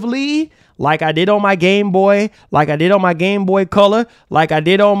natively, like I did on my Game Boy, like I did on my Game Boy Color, like I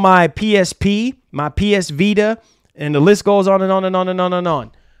did on my PSP, my PS Vita, and the list goes on and on and on and on and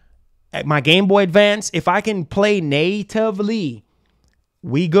on. At my Game Boy Advance, if I can play natively,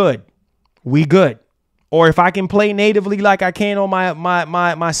 we good. We good. Or if I can play natively like I can on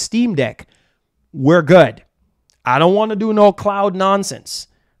my Steam Deck, we're good. I don't want to do no cloud nonsense.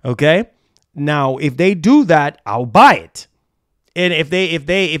 Okay? Now, if they do that, I'll buy it. And if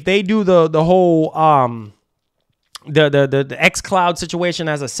they do the whole the xCloud situation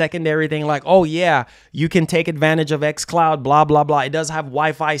as a secondary thing, like, oh yeah, you can take advantage of xCloud, blah blah blah. It does have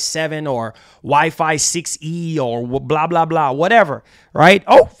Wi-Fi 7 or Wi-Fi 6E or blah blah blah, whatever, right?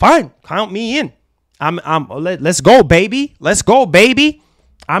 Oh, fine, count me in. Let's go, baby. Let's go, baby.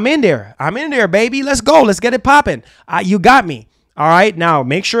 I'm in there. I'm in there, baby. Let's go. Let's get it popping. You got me. All right. Now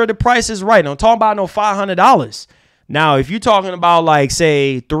make sure the price is right. Don't talk about no $500. Now, if you're talking about like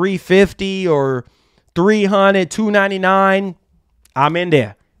say $350 or $300, $299, I'm in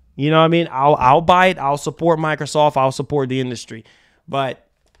there. You know what I mean? I'll buy it. I'll support Microsoft. I'll support the industry. But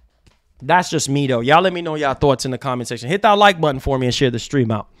that's just me though. Y'all let me know y'all thoughts in the comment section. Hit that like button for me and share the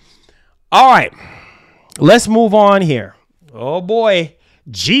stream out. All right. Let's move on here. Oh boy.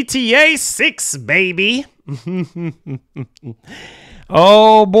 GTA 6, baby.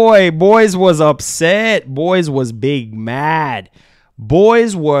 Oh boy, boys was upset. Boys was big mad.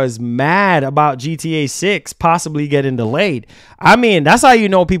 Boys was mad about GTA 6 possibly getting delayed. I mean, that's how you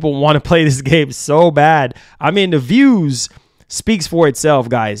know people want to play this game so bad. I mean, the views speaks for itself,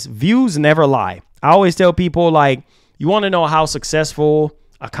 guys. Views never lie. I always tell people, like, you want to know how successful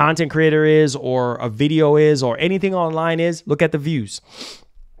a content creator is or a video is or anything online is, look at the views.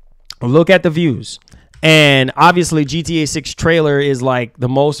 Look at the views. And obviously GTA 6 trailer is like the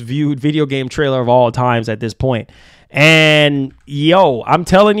most viewed video game trailer of all times at this point. And yo, I'm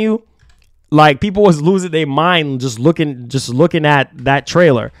telling you, like, people was losing their mind just looking at that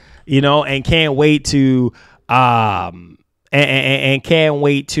trailer, you know, and can't wait to and can't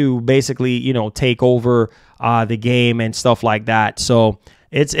wait to basically, you know, take over the game and stuff like that. So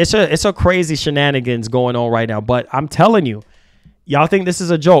it's a crazy shenanigans going on right now. But I'm telling you, y'all think this is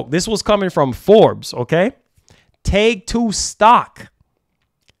a joke. This was coming from Forbes, okay? Take-Two stock,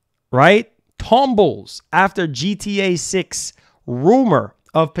 right, tumbles after GTA 6 rumor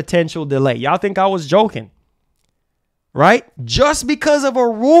of potential delay. Y'all think I was joking, right? Just because of a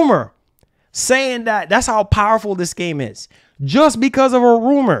rumor saying that's how powerful this game is. Just because of a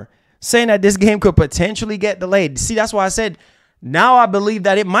rumor saying that this game could potentially get delayed. See, that's why I said now I believe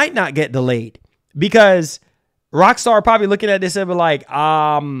that it might not get delayed, because Rockstar probably looking at this and be like,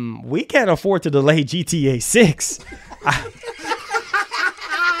 we can't afford to delay GTA 6.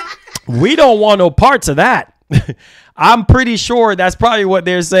 We don't want no parts of that. I'm pretty sure that's probably what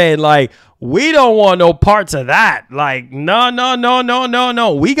they're saying. Like, we don't want no parts of that. Like,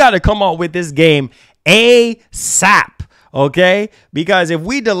 no. We got to come up with this game ASAP. Okay? Because if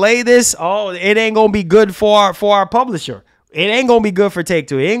we delay this, it ain't going to be good for our publisher. It ain't going to be good for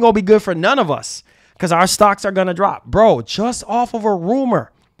Take-Two. It ain't going to be good for none of us, because our stocks are going to drop. Bro, just off of a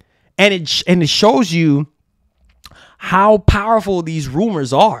rumor. And it shows you how powerful these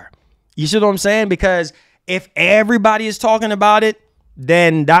rumors are. You see what I'm saying? Because if everybody is talking about it,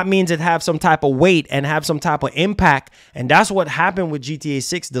 then that means it have some type of weight and have some type of impact. And that's what happened with GTA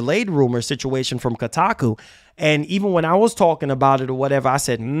 6 delayed rumor situation from Kotaku. And even when I was talking about it or whatever, I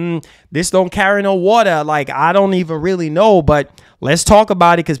said, this don't carry no water. Like, I don't even really know, but let's talk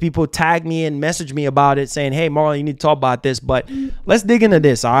about it, because people tag me and message me about it saying, hey, Marlon, you need to talk about this. But let's dig into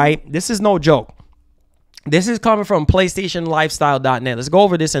this, all right? This is no joke. This is coming from PlayStationLifestyle.net. Let's go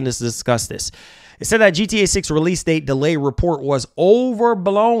over this and let's discuss this. It said that GTA 6 release date delay report was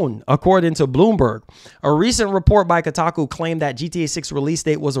overblown, according to Bloomberg. A recent report by Kotaku claimed that GTA 6 release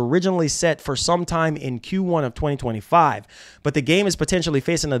date was originally set for sometime in Q1 of 2025, but the game is potentially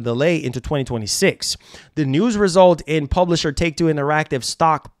facing a delay into 2026. The news resulted in publisher Take-Two Interactive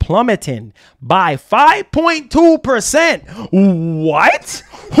stock plummeting by 5.2%. What?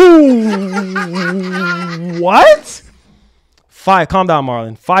 What? Calm down,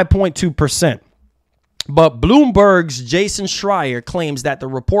 Marlon. 5.2%. But Bloomberg's Jason Schreier claims that the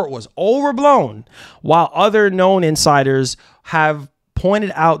report was overblown, while other known insiders have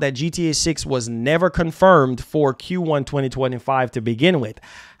pointed out that GTA 6 was never confirmed for Q1 2025 to begin with.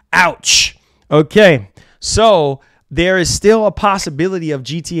 Ouch. Okay, so there is still a possibility of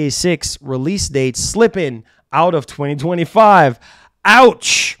GTA 6 release dates slipping out of 2025.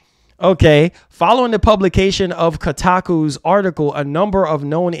 Ouch. Okay, following the publication of Kotaku's article, a number of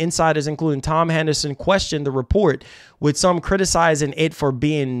known insiders, including Tom Henderson, questioned the report, with some criticizing it for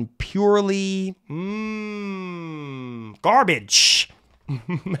being purely garbage.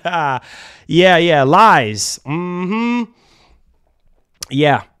 Yeah, lies.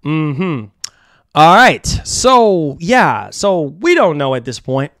 Yeah. All right. So we don't know at this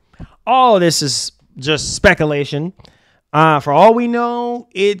point. All of this is just speculation. For all we know,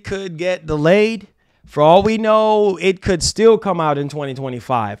 it could get delayed. For all we know, it could still come out in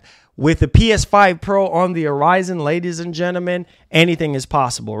 2025. With the PS5 Pro on the horizon, ladies and gentlemen, anything is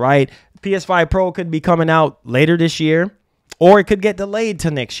possible, right? PS5 Pro could be coming out later this year, or it could get delayed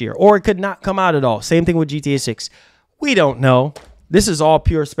to next year, or it could not come out at all. Same thing with GTA 6. We don't know. This is all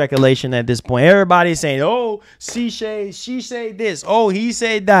pure speculation at this point. Everybody's saying, oh, she said this. Oh, he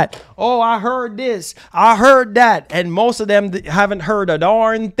said that. Oh, I heard this. I heard that. And most of them haven't heard a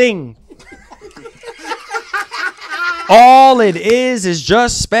darn thing. All it is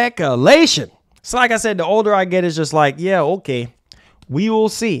just speculation. So like I said, the older I get, it's just like, yeah, okay. We will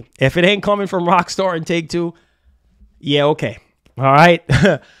see. If it ain't coming from Rockstar and Take-Two, yeah, okay. All right.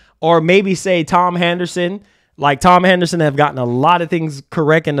 Or maybe say Tom Henderson. Like, Tom Henderson have gotten a lot of things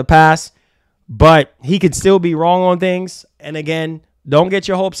correct in the past, but he could still be wrong on things. And again, don't get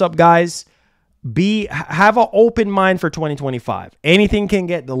your hopes up, guys. Have an open mind for 2025. Anything can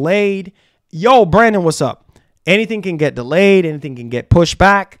get delayed. Yo, Brandon, what's up? Anything can get delayed. Anything can get pushed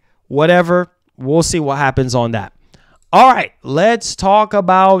back. Whatever. We'll see what happens on that. All right. Let's talk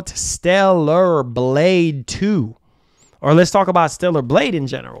about Stellar Blade 2. Or let's talk about Stellar Blade in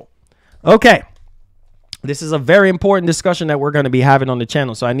general. Okay. This is a very important discussion that we're going to be having on the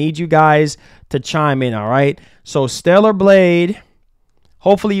channel. So I need you guys to chime in, all right? So Stellar Blade,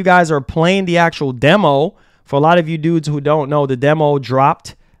 hopefully you guys are playing the actual demo. For a lot of you dudes who don't know, the demo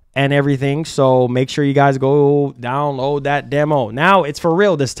dropped and everything. So make sure you guys go download that demo. Now it's for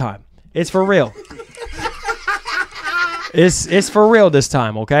real this time. It's for real. It's for real this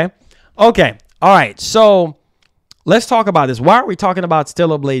time, okay? Okay, all right, so let's talk about this. Why are we talking about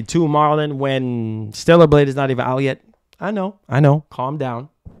Stellar Blade 2, Marlon, when Stellar Blade is not even out yet? I know. Calm down.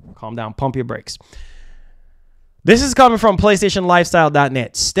 Calm down. Pump your brakes. This is coming from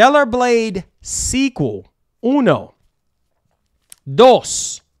PlayStationLifestyle.net. Stellar Blade sequel. Uno.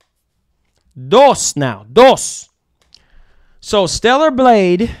 Dos. Dos now. Dos. So Stellar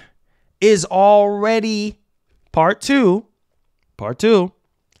Blade is already part two,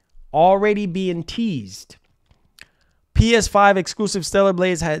 already being teased. PS5 exclusive Stellar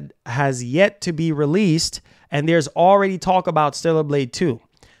Blades has yet to be released, and there's already talk about Stellar Blade 2.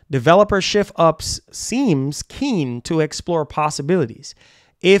 Developer Shift Ups seems keen to explore possibilities.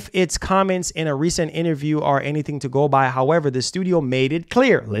 If its comments in a recent interview are anything to go by, however, the studio made it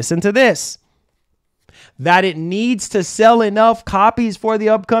clear, listen to this, that it needs to sell enough copies for the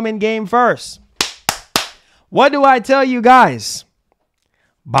upcoming game first. What do I tell you guys?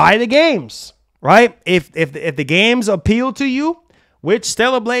 Buy the games. Right? If the games appeal to you, which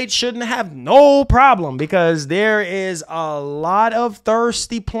Stellar Blade shouldn't have no problem, because there is a lot of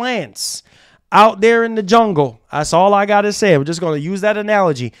thirsty plants out there in the jungle. That's all I got to say. I'm just going to use that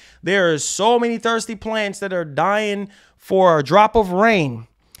analogy. There are so many thirsty plants that are dying for a drop of rain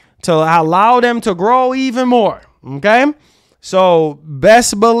to allow them to grow even more. Okay? So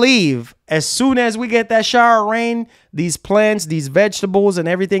best believe as soon as we get that shower rain, these plants, these vegetables and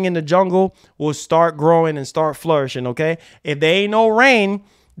everything in the jungle will start growing and start flourishing, okay? If there ain't no rain,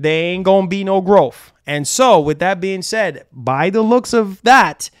 there ain't going to be no growth. And so with that being said, by the looks of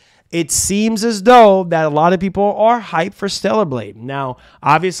that, it seems as though that a lot of people are hyped for Stellar Blade. Now,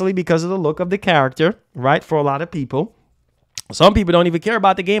 obviously because of the look of the character, right, for a lot of people. Some people don't even care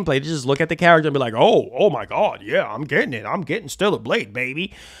about the gameplay. They just look at the character and be like, oh my God, yeah, I'm getting it. I'm getting Stellar Blade,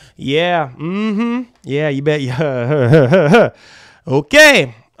 baby. Yeah, yeah, you bet. Yeah.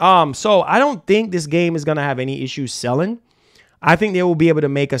 Okay. So I don't think this game is going to have any issues selling. I think they will be able to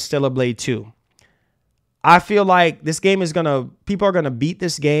make a Stellar Blade 2. I feel like this game is people are going to beat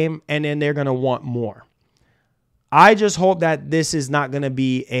this game and then they're going to want more. I just hope that this is not going to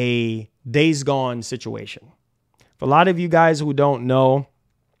be a Days Gone situation. For a lot of you guys who don't know,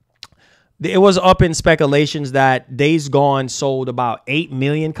 it was up in speculations that Days Gone sold about 8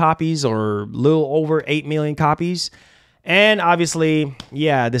 million copies or a little over 8 million copies. And obviously,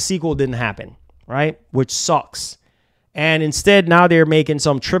 yeah, the sequel didn't happen, right? Which sucks. And instead, now they're making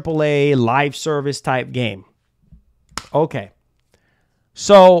some AAA live service type game. Okay.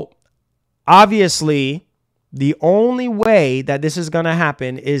 So obviously, the only way that this is going to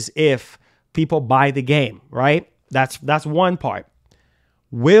happen is if people buy the game, right? That's one part.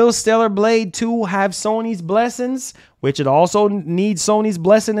 Will Stellar Blade 2 have Sony's blessings? Which it also needs Sony's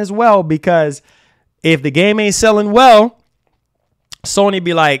blessing as well, because if the game ain't selling well, Sony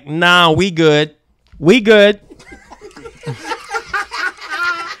be like, nah, we good. We good.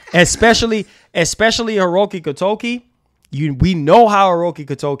 especially Hiroki Kotoki. We know how Hiroki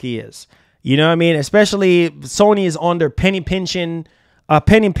Kotoki is. You know what I mean? Especially Sony is on their penny pinching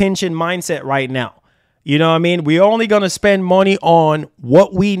mindset right now. You know what I mean? We're only going to spend money on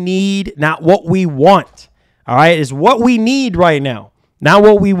what we need, not what we want. All right? It's what we need right now, not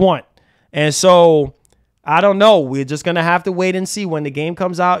what we want. And so, I don't know. We're just going to have to wait and see when the game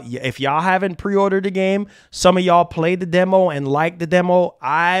comes out. If y'all haven't pre-ordered the game, some of y'all played the demo and liked the demo.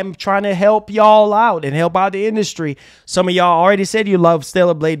 I'm trying to help y'all out and help out the industry. Some of y'all already said you love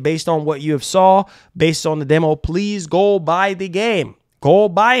Stellar Blade based on what you have saw, based on the demo. Please go buy the game. Go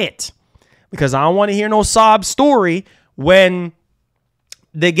buy it. Because I don't want to hear no sob story when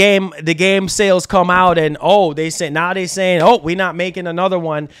the game sales come out and now they saying, oh, we're not making another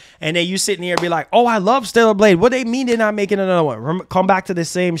one, and then you sitting here and be like, oh, I love Stellar Blade. What they mean they're not making another one? Come back to the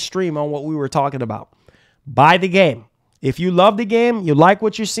same stream on what we were talking about. Buy the game. If you love the game, you like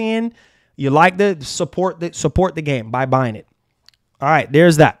what you're seeing, you like the support the game by buying it. All right,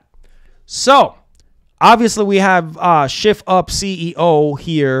 there's that. So obviously we have Shift Up CEO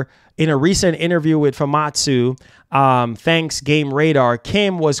here In a recent interview with Famitsu, thanks Game Radar,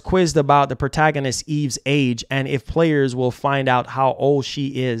 Kim was quizzed about the protagonist Eve's age and if players will find out how old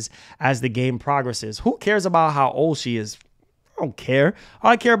she is as the game progresses. Who cares about how old she is? I don't care.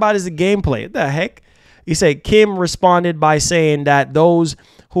 All I care about is the gameplay. What the heck? He said Kim responded by saying that those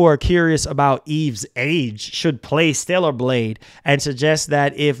who are curious about Eve's age should play Stellar Blade and suggests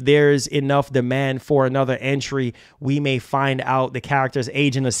that if there's enough demand for another entry, we may find out the character's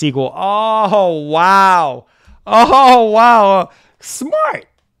age in the sequel. Oh, wow. Oh, wow. Smart.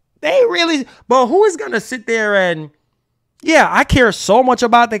 They really, but who is going to sit there and, yeah, I care so much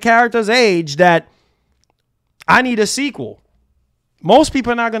about the character's age that I need a sequel. Most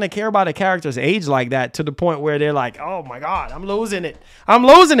people are not going to care about a character's age like that to the point where they're like, oh my God, I'm losing it. I'm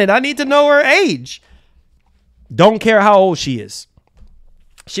losing it. I need to know her age. Don't care how old she is.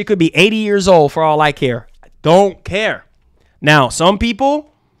 She could be 80 years old for all I care. I don't care. Now, some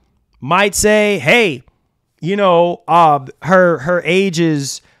people might say, hey, you know, her age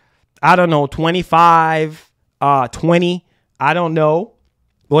is, I don't know, 25, 20. I don't know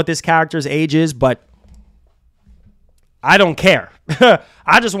what this character's age is, but I don't care.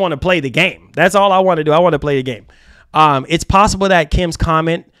 I just want to play the game. That's all I want to do. I want to play the game. It's possible that Kim's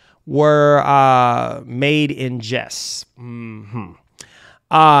comment were made in jest.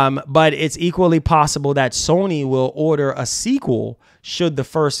 But it's equally possible that Sony will order a sequel should the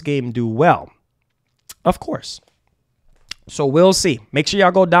first game do well. Of course. So we'll see. Make sure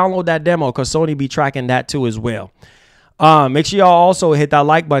y'all go download that demo because Sony be tracking that too as well. Make sure y'all also hit that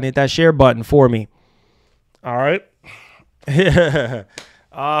like button, hit that share button for me. All right. Yeah.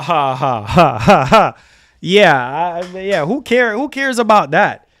 Yeah. Who cares about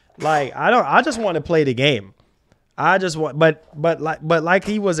that? Like, I just want to play the game. I just want, but like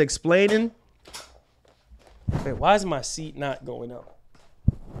he was explaining. Wait, why is my seat not going up?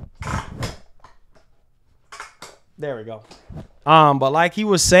 There we go. But like he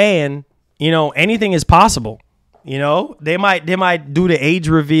was saying, you know, anything is possible. You know, they might do the age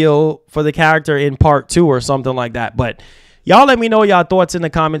reveal for the character in part 2 or something like that. But y'all let me know y'all thoughts in the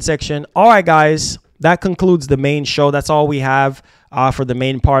comment section. All right, guys, that concludes the main show. That's all we have for the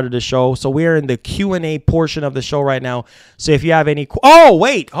main part of the show. So we're in the Q&A portion of the show right now. So if you have any, oh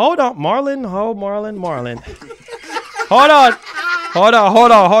wait, hold on, Marlon, Marlon.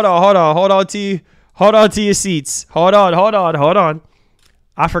 Hold on to your seats. Hold on.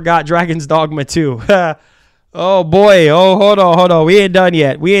 I forgot Dragon's Dogma 2. Oh boy. Oh, hold on. We ain't done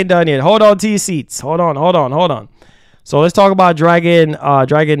yet. Hold on to your seats. Hold on. So let's talk about Dragon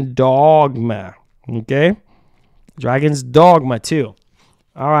Dogma. Okay. Dragon's Dogma 2.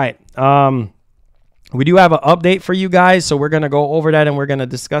 All right. We do have an update for you guys. So we're going to go over that and we're going to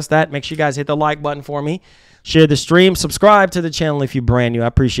discuss that. Make sure you guys hit the like button for me. Share the stream. Subscribe to the channel if you're brand new. I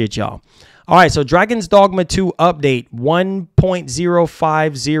appreciate y'all. All right, so Dragon's Dogma 2 update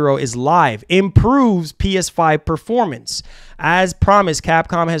 1.050 is live. Improves PS5 performance. As promised,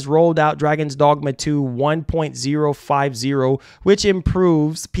 Capcom has rolled out Dragon's Dogma 2 1.050, which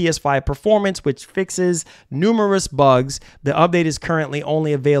improves PS5 performance, which fixes numerous bugs. The update is currently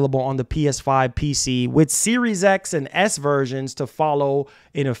only available on the PS5 PC, with Series X and S versions to follow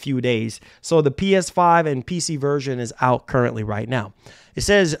in a few days. So the PS5 and PC version is out currently right now. It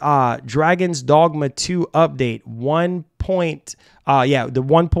says Dragon's Dogma 2 update the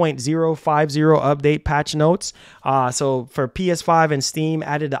 1.050 update patch notes. So for PS5 and Steam,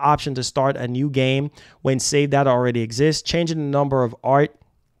 added the option to start a new game when save data already exists. Changing the number of art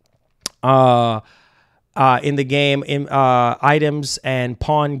in the game, in items and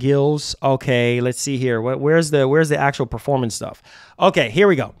pawn guilds. Okay, let's see here. Where's the actual performance stuff? Okay, here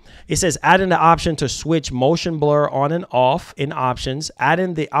we go. It says adding the option to switch motion blur on and off in options,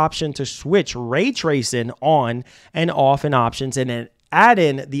 adding the option to switch ray tracing on and off in options, and then add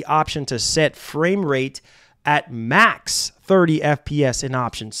in the option to set frame rate at max 30 FPS in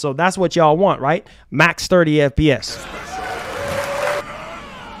options. So that's what y'all want, right? Max 30 FPS.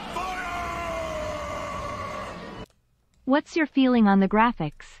 What's your feeling on the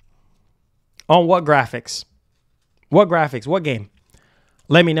graphics? On what graphics? What graphics? What game?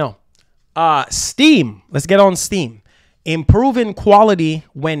 Let me know. Steam. Let's get on Steam. Improving quality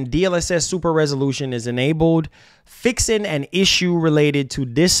when DLSS Super Resolution is enabled. Fixing an issue related to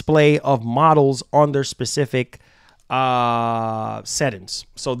display of models under specific settings.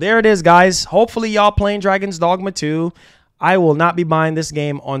 So there it is, guys. Hopefully y'all playing Dragon's Dogma 2. I will not be buying this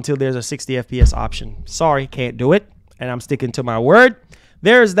game until there's a 60 FPS option. Sorry, can't do it. And I'm sticking to my word.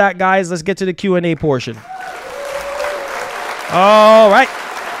 There's that, guys. Let's get to the Q&A portion. All right.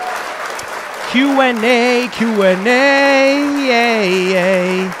 Q&A.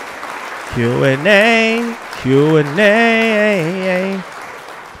 Q&A. Q&A.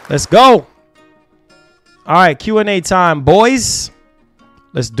 Let's go. All right, Q&A time, boys.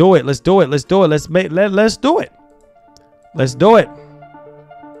 Let's do it. Let's do it. Let's do it. Let's do it. Let's do it.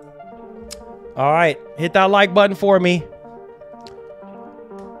 All right, hit that like button for me.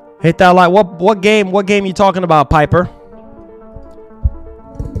 Hit that like. What game you talking about, Piper?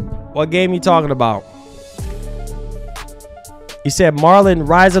 What game you talking about? You said Marlin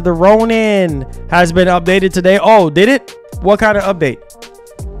Rise of the Ronin has been updated today. Oh, did it? What kind of update?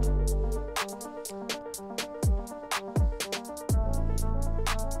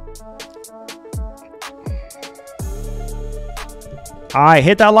 All right,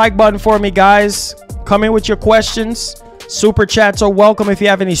 hit that like button for me, guys. Come in with your questions. Super chats are welcome if you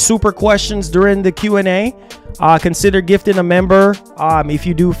have any super questions during the Q&A. Consider gifting a member if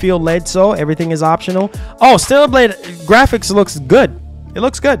you do feel led so. Everything is optional. Oh, Stellar Blade graphics looks good. It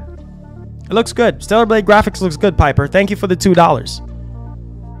looks good. It looks good. Stellar Blade graphics looks good, Piper. Thank you for the $2.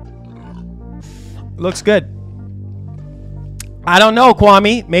 Looks good. I don't know,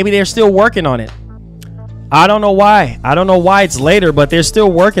 Kwame. Maybe they're still working on it. I don't know why. I don't know why it's later, but they're still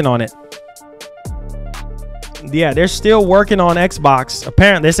working on it. Yeah, they're still working on Xbox.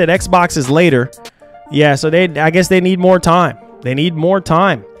 Apparently, they said Xbox is later. Yeah, so I guess they need more time. They need more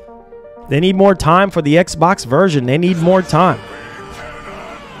time. They need more time for the Xbox version. They need more time.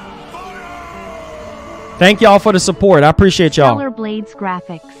 Thank y'all for the support. I appreciate y'all. Stellar Blades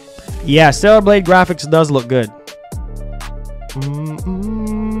graphics. Yeah, Stellar Blade graphics does look good.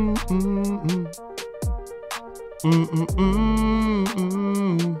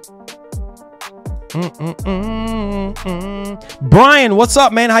 Brian, what's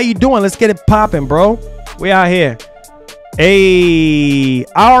up, man? How you doing? Let's get it popping, bro. We out here. Hey,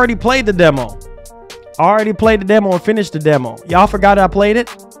 I already played the demo. Already played the demo and finished the demo. Y'all forgot I played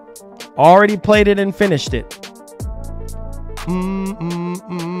it? Already played it and finished it.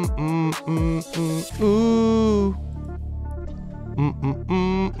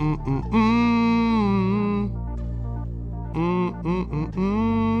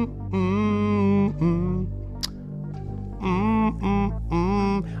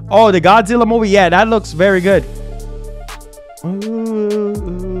 Oh, the Godzilla movie. Yeah, that looks very good.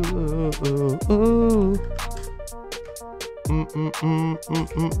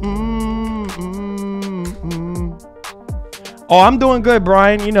 Oh, I'm doing good,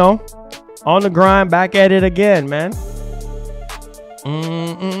 Brian. You know, on the grind, back at it again, man.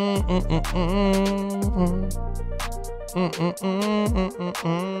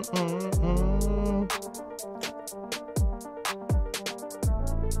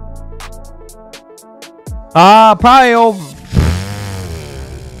 Probably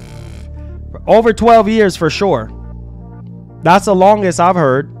over 12 years for sure. That's the longest I've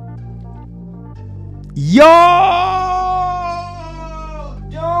heard. Yo,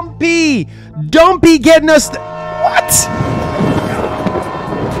 Dumpy getting us. What?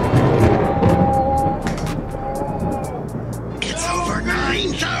 It's over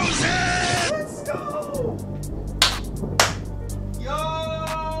 9,000. Let's go.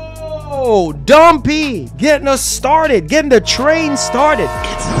 Yo, Dumpy getting us started, getting the train started.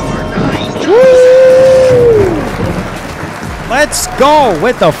 It's over 9,000. Woo! Let's go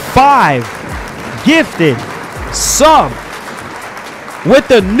with the 5 gifted sub with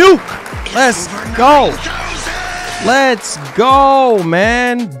the nuke. Let's go. Let's go,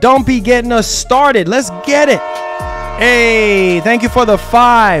 man. Dumpy getting us started. Let's get it. Hey, thank you for the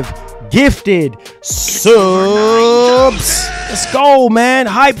 5 gifted subs. Let's go, man.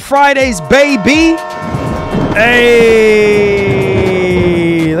 Hype Fridays, baby. Hey,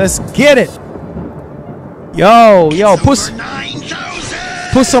 let's get it. Yo, put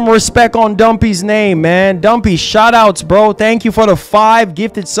some respect on Dumpy's name, man. Dumpy, shout outs, bro. Thank you for the 5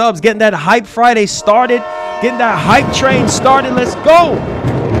 gifted subs. Getting that Hype Friday started. Getting that hype train started. Let's go.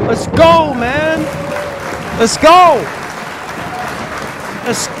 Let's go, man. Let's go.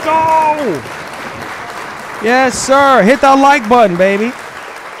 Let's go. Yes, sir. Hit that like button, baby.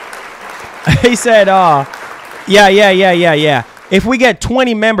 He said, yeah. If we get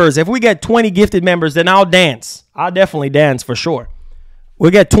 20 members, if we get 20 gifted members, then I'll dance. I'll definitely dance for sure. We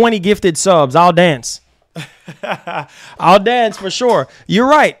get 20 gifted subs. I'll dance. I'll dance for sure. You're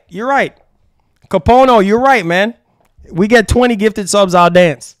right. You're right. Capono, you're right, man. We get 20 gifted subs. I'll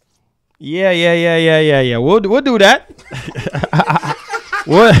dance. Yeah. We'll do that.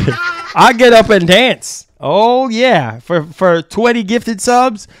 I'll get up and dance. Oh, yeah. For 20 gifted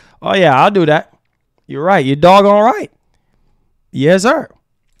subs. Oh, yeah, I'll do that. You're right. You're doggone right. Yes, sir.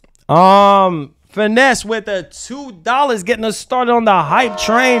 Finesse with the $2 getting us started on the hype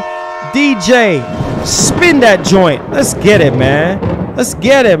train. DJ, spin that joint. Let's get it, man. Let's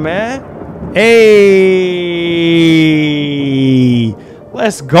get it, man. Hey.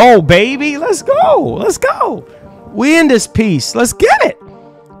 Let's go, baby. Let's go. Let's go. We in this piece. Let's get it.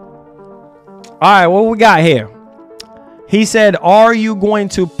 All right, what we got here? He said, are you going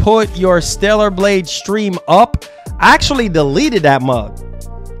to put your Stellar Blade stream up? I actually deleted that mug.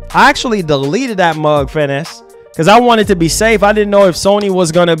 Finesse. Because I wanted to be safe. I didn't know if Sony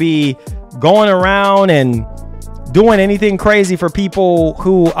was going to be going around and doing anything crazy for people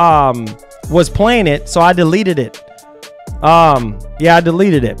who was playing it. So I deleted it. Yeah, I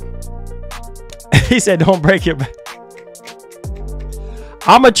deleted it. He said, don't break your back.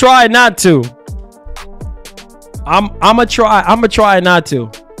 I'm going to try not to. I'm going to try not to.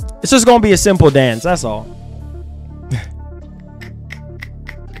 It's just going to be a simple dance. That's all.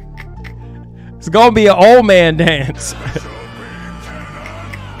 It's gonna be an old man dance.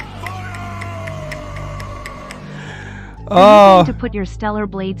 Are you going to put your Stellar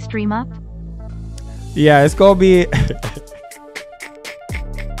Blade stream up? Yeah, it's gonna be.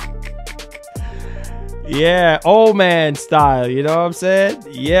 Yeah, old man style. You know what I'm saying?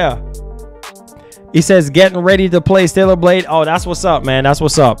 Yeah. He says getting ready to play Stellar Blade. Oh, that's what's up, man. That's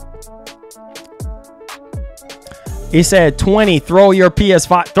what's up. He said 20. Throw your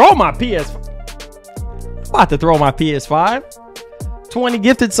PS5. Throw my PS5. About to throw my PS5. 20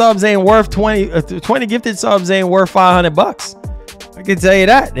 gifted subs ain't worth 20 gifted subs ain't worth $500. I can tell you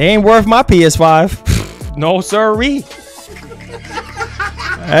that. They ain't worth my PS5. No sirree.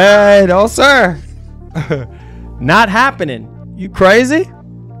 Hey, no sir. Not happening. You crazy?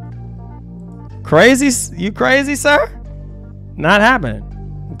 Crazy? You crazy, sir? Not happening.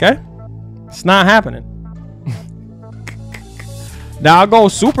 Okay? It's not happening. Now I'll go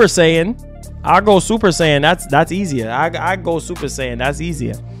Super Saiyan. I'll go Super Saiyan. That's easier. I go Super Saiyan. That's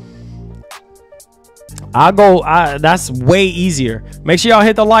easier. I'll go. That's way easier. Make sure y'all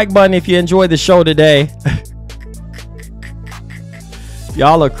hit the like button if you enjoyed the show today.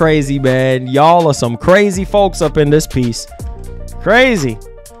 Y'all are crazy, man. Y'all are some crazy folks up in this piece. Crazy.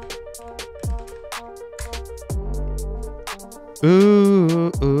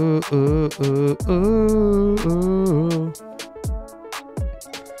 Ooh, ooh, ooh, ooh, ooh, ooh.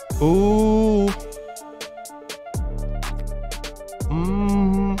 Ooh.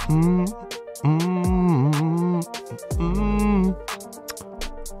 Mm, mm, mm, mm.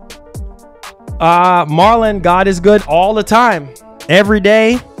 Marlon, God is good all the time. Every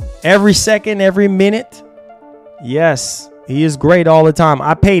day, every second, every minute. Yes, he is great all the time.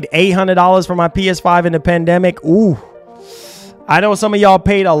 I paid $800 for my PS5 in the pandemic. Ooh. I know some of y'all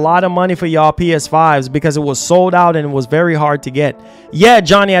paid a lot of money for y'all PS5s because it was sold out and it was very hard to get. Yeah,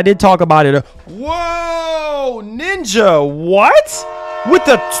 Johnny, I did talk about it. Whoa, Ninja, what? With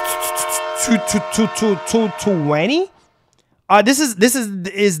the 220?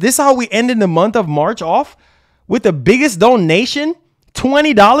 Is this how we ended the month of March off? With the biggest donation?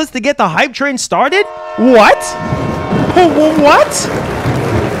 $20 to get the hype train started? What? What?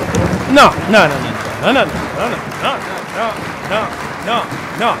 No.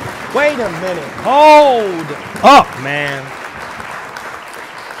 Wait a minute. Hold up,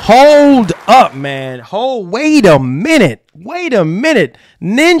 man. Wait a minute.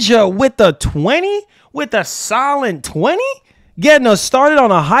 Ninja with the 20? With the silent 20? Getting us started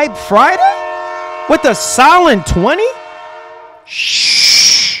on a hype Friday? With the silent 20?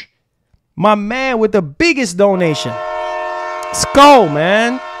 Shh. My man with the biggest donation. Let's go,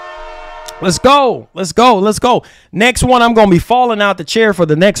 man. Let's go. Next one, I'm going to be falling out the chair for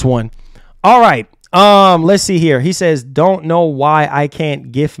the next one. All right. Let's see here. He says, don't know why I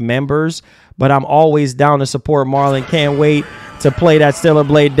can't gift members, but I'm always down to support Marlon. Can't wait to play that Stellar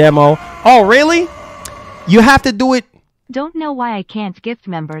Blade demo. Oh, really? You have to do it. Don't know why I can't gift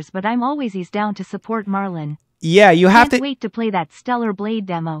members, but I'm always down to support Marlon. Yeah, you have to wait to play that Stellar Blade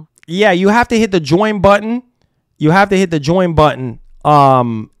demo. Yeah, you have to hit the join button.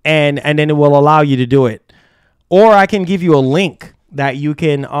 And then it will allow you to do it. Or I can give you a link that you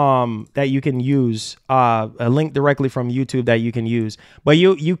can use, a link directly from YouTube that you can use. But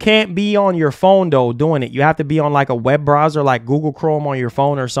you can't be on your phone though doing it. You have to be on like a web browser like Google Chrome on your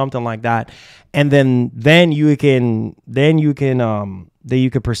phone or something like that. And then you can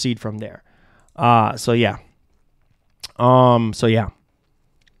proceed from there. So yeah.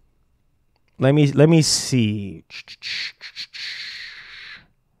 Let me see. Let me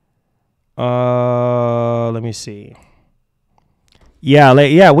see.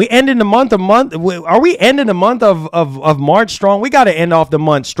 Yeah, we ended the month. Are we ending the month of March strong? We got to end off the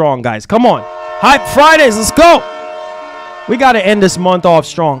month strong, guys. Come on. Hype Fridays, let's go. We got to end this month off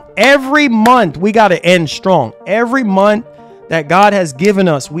strong. Every month, we got to end strong. Every month that God has given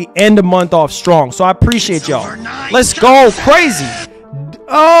us, we end the month off strong. So I appreciate y'all. Let's go crazy.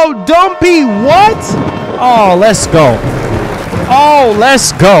 Oh, Dumpy, what? Oh, let's go. Oh,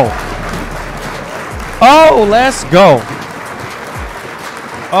 let's go. Oh, let's go.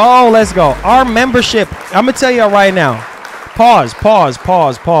 Oh, let's go. Our membership, I'm going to tell you right now. Pause.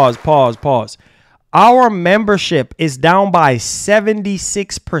 Our membership is down by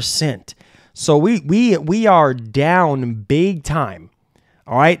 76%. So we are down big time.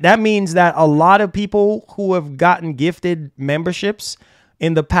 All right. That means that a lot of people who have gotten gifted memberships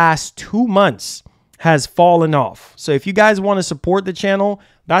in the past 2 months has fallen off. So if you guys want to support the channel,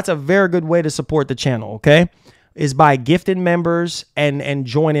 that's a very good way to support the channel. Okay. Is by gifting members and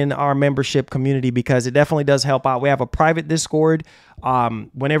joining our membership community, because it definitely does help out. We have a private Discord.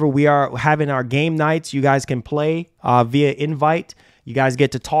 Whenever we are having our game nights, you guys can play via invite. You guys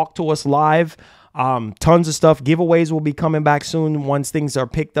get to talk to us live. Tons of stuff. Giveaways will be coming back soon once things are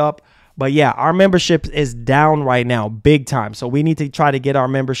picked up. But yeah, our membership is down right now, big time. So we need to try to get our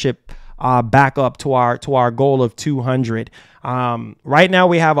membership back up to our goal of 200. Right now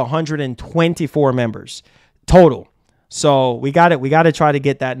we have 124 members total. So we got to try to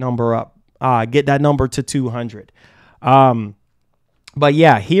get that number up, get that number to 200. But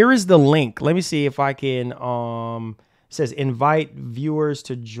yeah, here is the link. Let me see if I can, it says invite viewers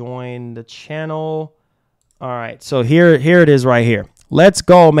to join the channel. All right. So here it is right here. Let's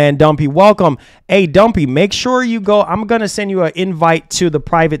go, man. Dumpy, welcome. Hey, Dumpy, make sure you go. I'm going to send you an invite to the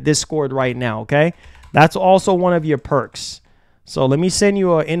private Discord right now. Okay. That's also one of your perks. So let me send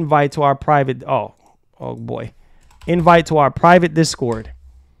you an invite to our private. Oh boy. Invite to our private Discord.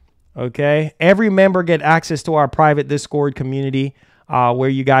 Okay. Every member get access to our private Discord community where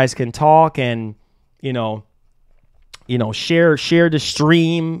you guys can talk and, share the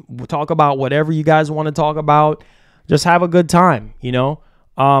stream. We'll talk about whatever you guys want to talk about. Just have a good time.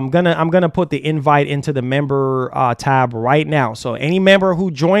 I'm gonna put the invite into the member tab right now. So any member who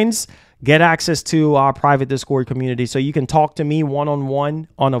joins get access to our private Discord community. So you can talk to me one-on-one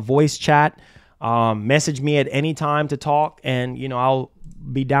on a voice chat. Message me at any time to talk, and I'll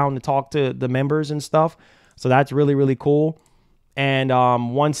be down to talk to the members and stuff. So that's really, really cool. And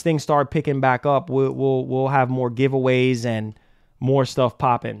once things start picking back up, we'll have more giveaways and more stuff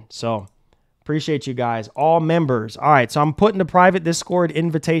popping. So appreciate you guys, all members. All right, so I'm putting the private Discord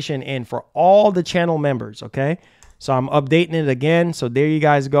invitation in for all the channel members. Okay, so I'm updating it again. So there you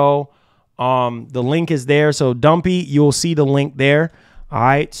guys go. The link is there. So Dumpy, you'll see the link there. All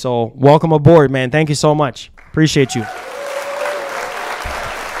right, so welcome aboard, man. Thank you so much. Appreciate you.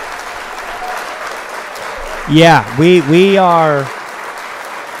 Yeah, we are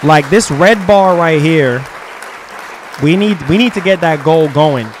like this red bar right here. We need to get that goal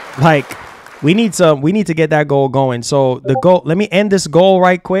going. Like we need to get that goal going. So the goal, let me end this goal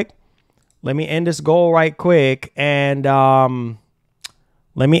right quick. And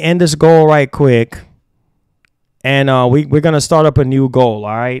And we're gonna start up a new goal.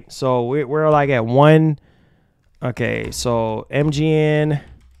 All right, so we're like at 1. Okay, so MGN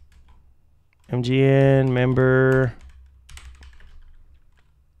member,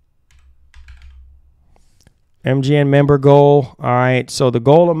 MGN member goal. All right, so the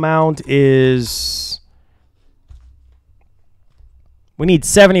goal amount is, we need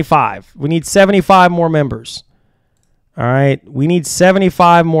 75. We need 75 more members. All right, we need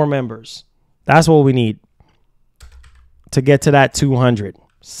 75 more members. That's what we need to get to that 200.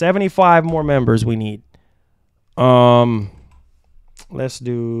 75 more members we need. Let's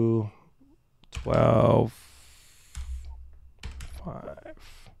do 12,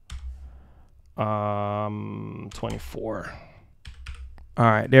 5, 24. All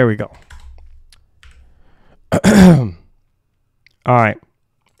right, there we go. All right.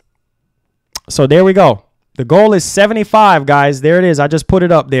 So there we go. The goal is 75, guys. There it is. I just put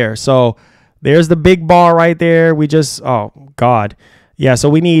it up there. So there's the big bar right there. We just, oh, God. Yeah, so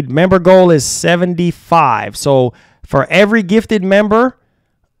we need, member goal is 75. So for every gifted member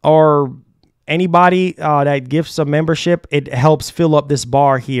or anybody that gifts a membership, it helps fill up this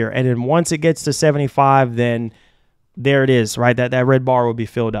bar here. And then once it gets to 75, then there it is, right? That red bar will be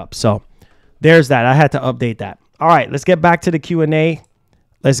filled up. So there's that. I had to update that. All right, let's get back to the Q&A.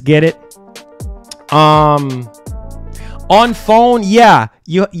 Let's get it. On phone, yeah,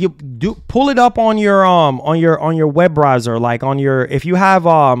 you do pull it up on your web browser, like on your, if you have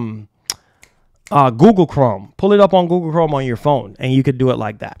Google Chrome, pull it up on Google Chrome on your phone, and you could do it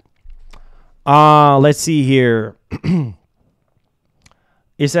like that. Let's see here.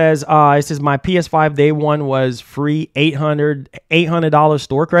 It says my PS5 day one was free $800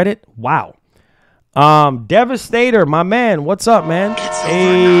 store credit. Wow. Devastator, my man, what's up, man?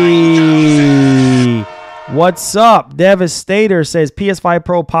 Hey, what's up? Devastator says PS5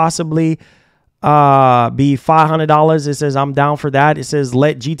 Pro possibly be $500. It says I'm down for that. It says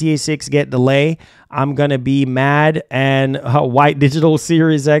let GTA 6 get delay. I'm gonna be mad. And White Digital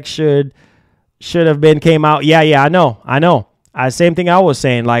Series X should have been came out. Yeah, I know. Same thing I was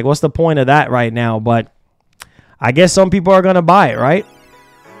saying. Like, what's the point of that right now? But I guess some people are gonna buy it, right?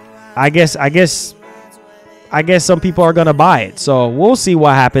 I guess some people are gonna buy it. So we'll see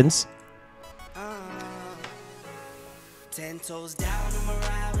what happens.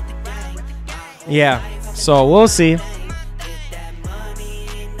 Yeah, so we'll see.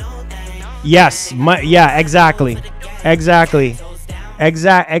 Yes, yeah, exactly,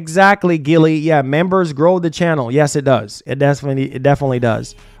 Gilly. Yeah, members grow the channel. Yes, it does. It definitely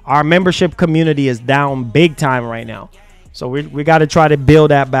does. Our membership community is down big time right now, so we got to try to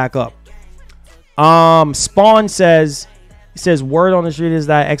build that back up. Spawn says, word on the street is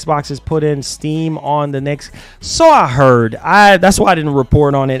that Xbox has put in Steam on the next. So I heard. That's why I didn't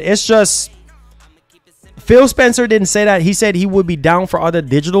report on it. It's just Phil Spencer didn't say that. He said he would be down for other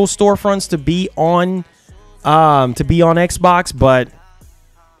digital storefronts to be on Xbox, but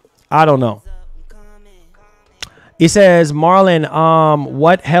I don't know. He says, Marlon,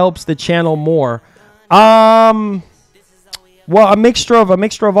 what helps the channel more? Well, a mixture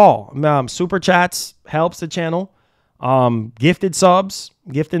of all. Super chats helps the channel. Gifted subs,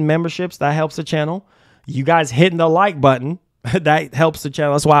 gifted memberships, that helps the channel. You guys hitting the like button, that helps the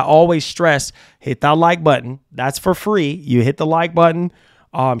channel. That's why I always stress, hit that like button. That's for free. You hit the like button.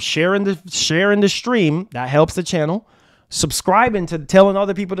 Sharing the stream, that helps the channel. Subscribing to telling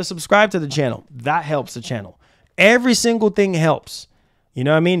other people to subscribe to the channel, that helps the channel. Every single thing helps. You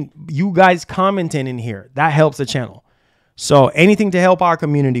know what I mean? You guys commenting in here, that helps the channel. So anything to help our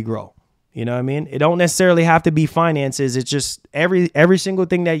community grow. You know what I mean? It don't necessarily have to be finances. It's just every single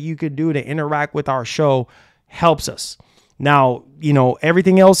thing that you could do to interact with our show helps us. Now, you know,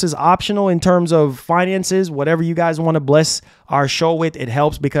 everything else is optional in terms of finances. Whatever you guys want to bless our show with, it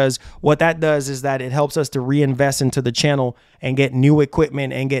helps, because what that does is that it helps us to reinvest into the channel and get new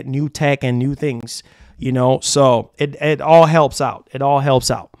equipment and get new tech and new things, you know. So it all helps out. It all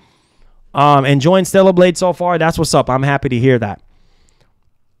helps out. Enjoying Stellar Blade so far. That's what's up. I'm happy to hear that.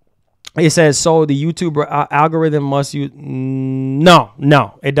 It says, so the YouTube algorithm must use...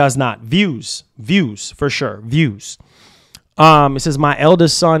 No, it does not. Views for sure. Views. It says, my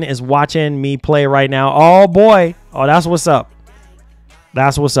eldest son is watching me play right now. Oh, boy. Oh, that's what's up.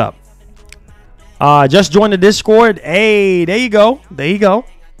 That's what's up. Just join the Discord. Hey, there you go. There you go.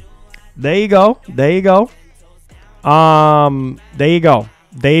 There you go. There you go. There you go.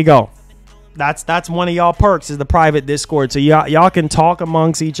 There you go. That's one of y'all perks, is the private Discord. So y'all can talk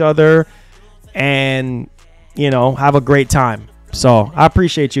amongst each other and, you know, have a great time. So I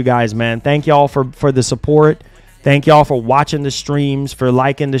appreciate you guys, man. Thank y'all for the support. Thank y'all for watching the streams, for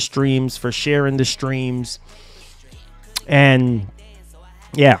liking the streams, for sharing the streams. And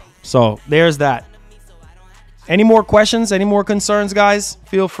yeah, so there's that. Any more questions? Any more concerns, guys?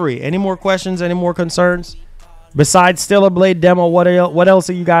 Feel free. Any more questions? Any more concerns? Besides Stellar Blade demo, what else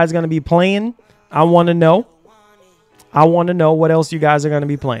are you guys going to be playing? I want to know. I want to know what else you guys are going to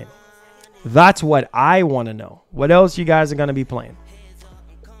be playing. That's what I want to know. What else you guys are going to be playing?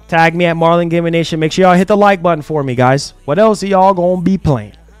 Tag me at Marlon Gaming Nation. Make sure y'all hit the like button for me, guys. What else are y'all going to be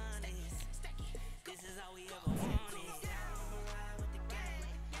playing?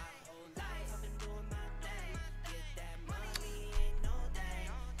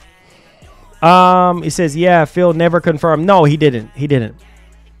 It says, yeah, Phil never confirmed. No, he didn't. He didn't.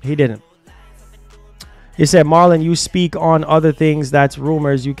 He didn't. He said, Marlon, you speak on other things. That's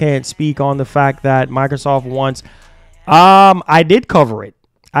rumors. You can't speak on the fact that Microsoft wants. I did cover it.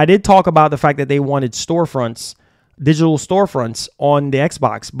 I did talk about the fact that they wanted storefronts, digital storefronts on the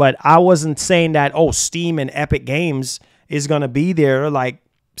Xbox, but I wasn't saying that, oh, Steam and Epic Games is going to be there, like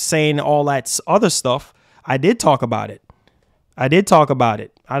saying all that other stuff. I did talk about it. I did talk about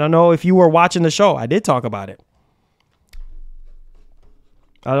it. I don't know if you were watching the show. I did talk about it.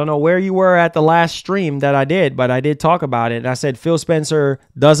 I don't know where you were at the last stream that I did, but I did talk about it. And I said Phil Spencer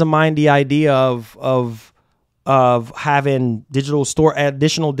doesn't mind the idea of having additional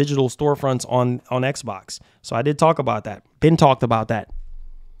digital storefronts on Xbox. So I did talk about that. Ben talked about that.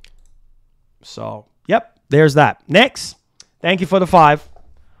 So, yep, there's that. Next. Thank you for the 5.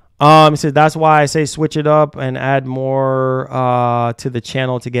 He said, that's why I say switch it up and add more to the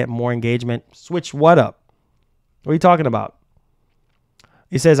channel to get more engagement. Switch what up? What are you talking about?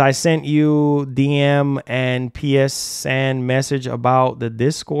 He says, I sent you DM and PSN message about the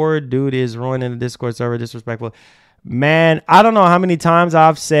Discord. Dude is ruining the Discord server. Disrespectful. Man, I don't know how many times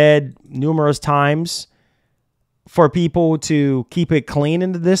I've said numerous times for people to keep it clean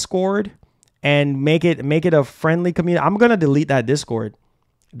in the Discord and make it a friendly community. I'm gonna delete that Discord.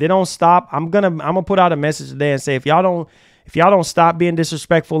 They don't stop. I'm gonna put out a message today and say if y'all don't stop being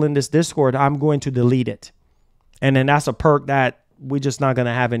disrespectful in this Discord, I'm going to delete it. And then that's a perk that we're just not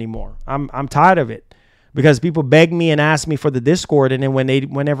gonna have anymore. I'm tired of it because people beg me and ask me for the Discord, and then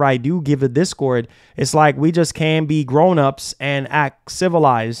whenever I do give a Discord, it's like we just can be grown-ups and act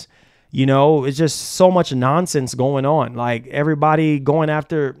civilized. You know, it's just so much nonsense going on. Like everybody going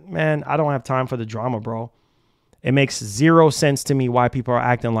after, man, I don't have time for the drama, bro. It makes 0 sense to me why people are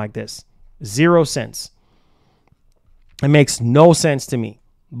acting like this. 0 cents. It makes no sense to me.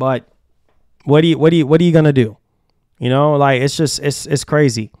 But what are you gonna do? You know, like it's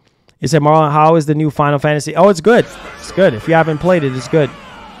crazy. He said, Marlon, how is the new Final Fantasy? Oh, it's good. It's good. If you haven't played it, it's good.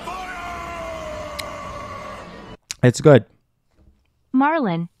 It's good.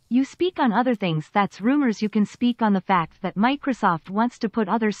 Marlon, you speak on other things. That's rumors. You can speak on the fact that Microsoft wants to put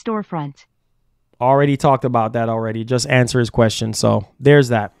other storefront. Already talked about that already. Just answer his question. So there's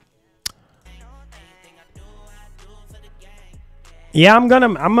that. Yeah, I'm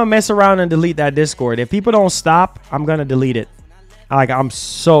gonna mess around and delete that Discord. If people don't stop, I'm gonna delete it. Like, I'm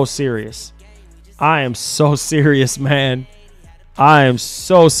so serious. I am so serious, man. I am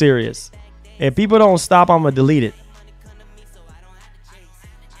so serious. If people don't stop, I'm gonna delete it.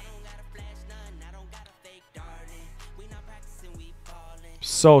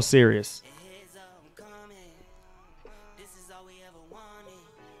 So serious.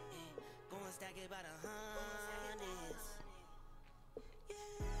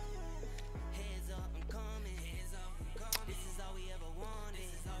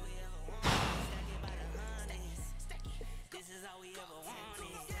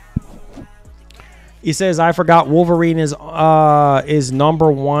 He says, I forgot Wolverine is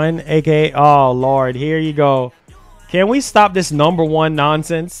number one, aka, oh Lord, here you go. Can we stop this number one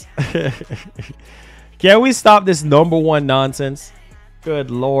nonsense? Can we stop this number one nonsense?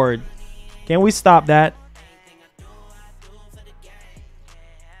 Good Lord. Can we stop that?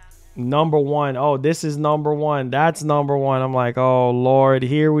 Number one. Oh, this is number one. That's number one. I'm like, oh Lord,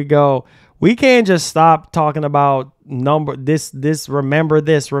 here we go. We can't just stop talking about this, remember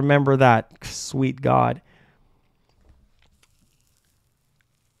that. Sweet God.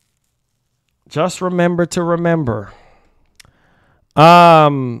 Just remember to remember.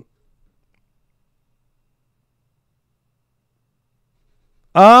 Not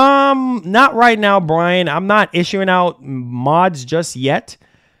right now, Brian. I'm not issuing out mods just yet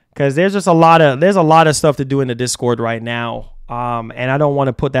because there's a lot of stuff to do in the Discord right now. And I don't want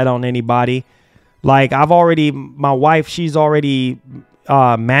to put that on anybody. Like my wife, she's already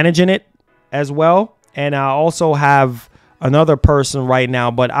managing it as well. And I also have another person right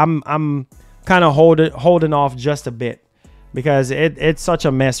now, but I'm kind of holding off just a bit because it's such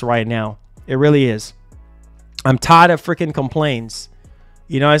a mess right now. It really is. I'm tired of freaking complaints.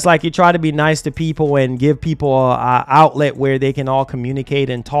 You know, it's like you try to be nice to people and give people a outlet where they can all communicate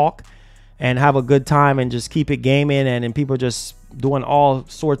and talk and have a good time and just keep it gaming, and people just doing all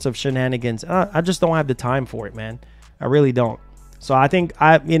sorts of shenanigans. I just don't have the time for it, man. I really don't. So I think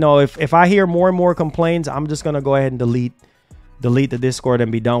if I hear more and more complaints, I'm just gonna go ahead and delete the Discord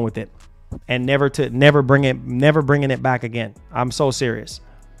and be done with it, and never bringing it back again. I'm so serious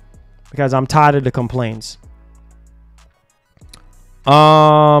because I'm tired of the complaints.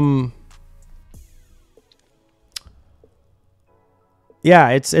 Yeah,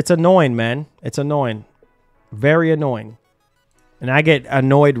 it's annoying, man. It's annoying. Very annoying. And I get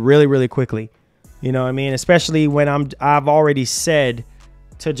annoyed really, really quickly. You know what I mean? Especially when I've already said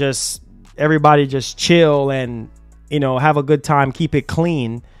to just everybody just chill and, have a good time, keep it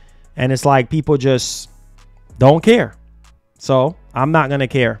clean. And it's like people just don't care. So I'm not going to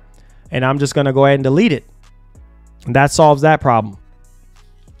care. And I'm just going to go ahead and delete it. And that solves that problem.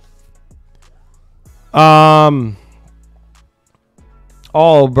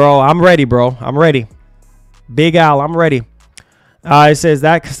 Oh, bro, I'm ready, bro. I'm ready. Big Al, I'm ready. It says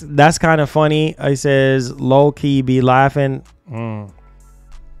that's kind of funny. It says low key be laughing.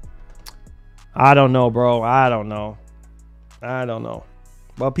 I don't know, bro. I don't know.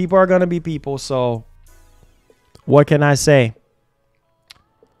 But people are gonna be people. So what can I say?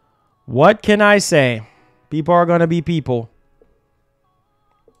 What can I say? People are gonna be people.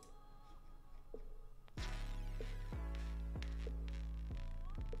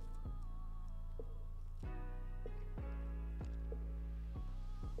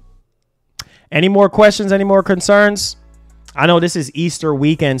 Any more questions? Any more concerns? I know this is Easter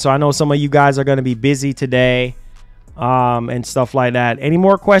weekend, so I know some of you guys are going to be busy today and stuff like that. Any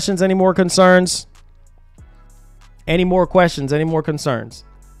more questions? Any more concerns? Any more questions? Any more concerns?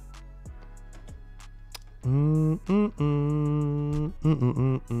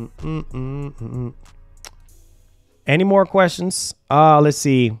 Any more questions? Let's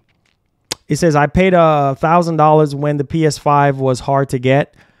see. It says, I paid $1,000 when the PS5 was hard to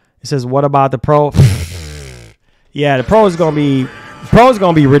get. It says, what about the Pro? Yeah, the Pro is gonna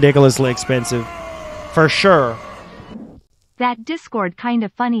be ridiculously expensive, for sure. That Discord kind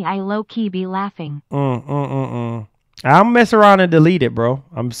of funny. I low-key be laughing. I'll mess around and delete it, bro.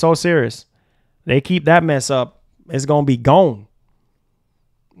 I'm so serious. They keep that mess up, it's gonna be gone.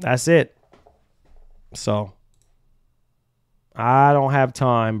 That's it. So I don't have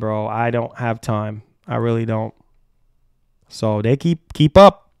time, bro. I don't have time. I really don't. So they keep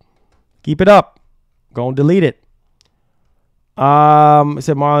up. Keep it up. Go delete it. It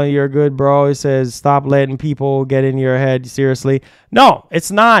said, Marlon, you're good, bro. It says, stop letting people get in your head. Seriously. No,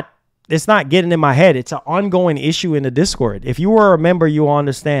 it's not. It's not getting in my head. It's an ongoing issue in the Discord. If you were a member, you'll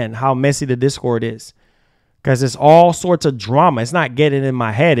understand how messy the Discord is. Because it's all sorts of drama. It's not getting in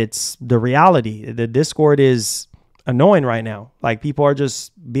my head. It's the reality. The Discord is annoying right now. Like, people are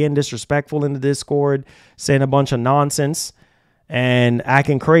just being disrespectful in the Discord, saying a bunch of nonsense and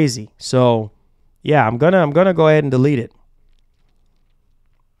acting crazy. So yeah, I'm gonna go ahead and delete it.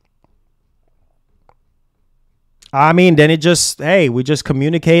 I mean, then it just, hey, we just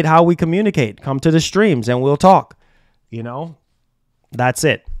communicate how we communicate. Come to the streams and we'll talk. You know, that's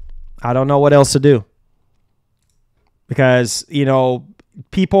it. I don't know what else to do. Because, you know,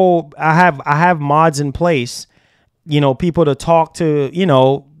 people, I have mods in place, you know, people to talk to, you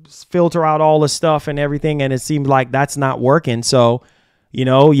know, filter out all the stuff and everything. And it seems like that's not working. So, you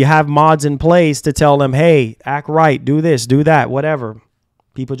know, you have mods in place to tell them, hey, act right, do this, do that, whatever.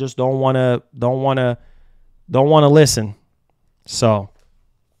 People just don't want to listen. So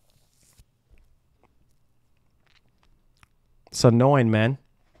it's annoying, man.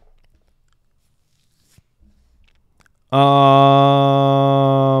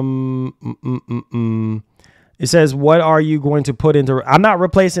 It says, what are you going to put into? I'm not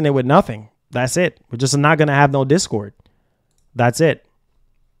replacing it with nothing. That's it. We're just not going to have no Discord. That's it.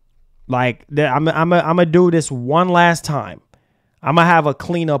 Like, I'm gonna do this one last time. I'm gonna have a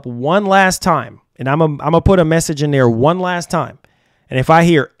cleanup one last time. And I'm gonna put a message in there one last time. And if I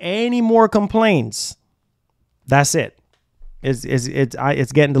hear any more complaints, that's it. It's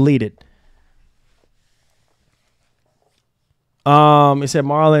getting deleted. It said,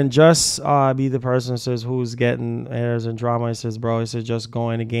 Marlon, just be the person who says who's getting errors and drama. He says, bro, he said, just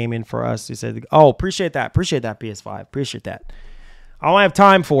going to gaming for us. He said, oh, appreciate that. Appreciate that, PS5. Appreciate that. I don't have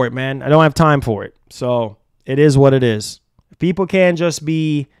time for it, man. I don't have time for it. So it is what it is. People can just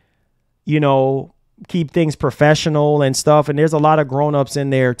be, you know, keep things professional and stuff. And there's a lot of grown-ups in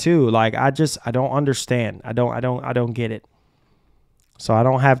there too. Like, I don't understand. I don't get it. So I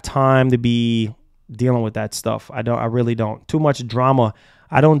don't have time to be dealing with that stuff. I really don't. Too much drama.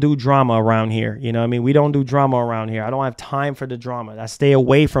 I don't do drama around here. You know what I mean? We don't do drama around here. I don't have time for the drama. I stay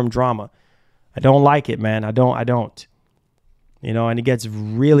away from drama. I don't like it, man. I don't. You know, and it gets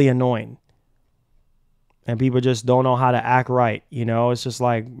really annoying. And people just don't know how to act right. You know, it's just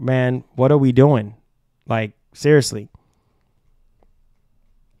like, man, what are we doing? Like, seriously.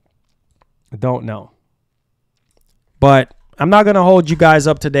 I don't know. But I'm not going to hold you guys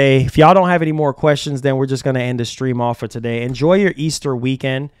up today. If y'all don't have any more questions, then we're just going to end the stream off for today. Enjoy your Easter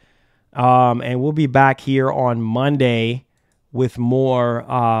weekend. And we'll be back here on Monday with more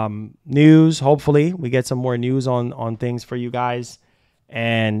news. Hopefully we get some more news on things for you guys.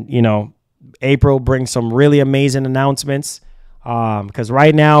 And, you know, April brings some really amazing announcements. Because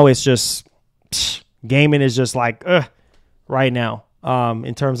right now it's just, gaming is just like, right now,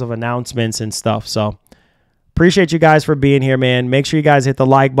 in terms of announcements and stuff. So appreciate you guys for being here, man. Make sure you guys hit the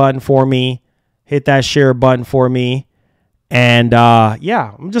like button for me. Hit that share button for me. And,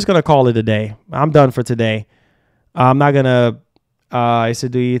 yeah, I'm just going to call it a day. I'm done for today. I'm not going to, I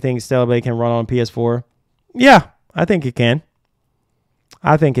said, do you think Stellar can run on PS4? Yeah, I think it can.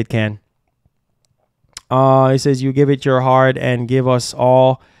 I think it can. It says, you give it your heart and give us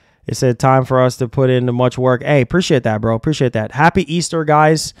all. It said, time for us to put in the much work. Hey, appreciate that, bro. Appreciate that. Happy Easter,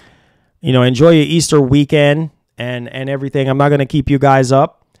 guys. You know, enjoy your Easter weekend and everything. I'm not going to keep you guys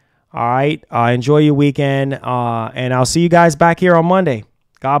up. All right. Enjoy your weekend. And I'll see you guys back here on Monday.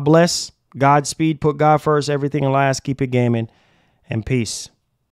 God bless. Godspeed. Put God first. Everything last. Keep it gaming. And peace.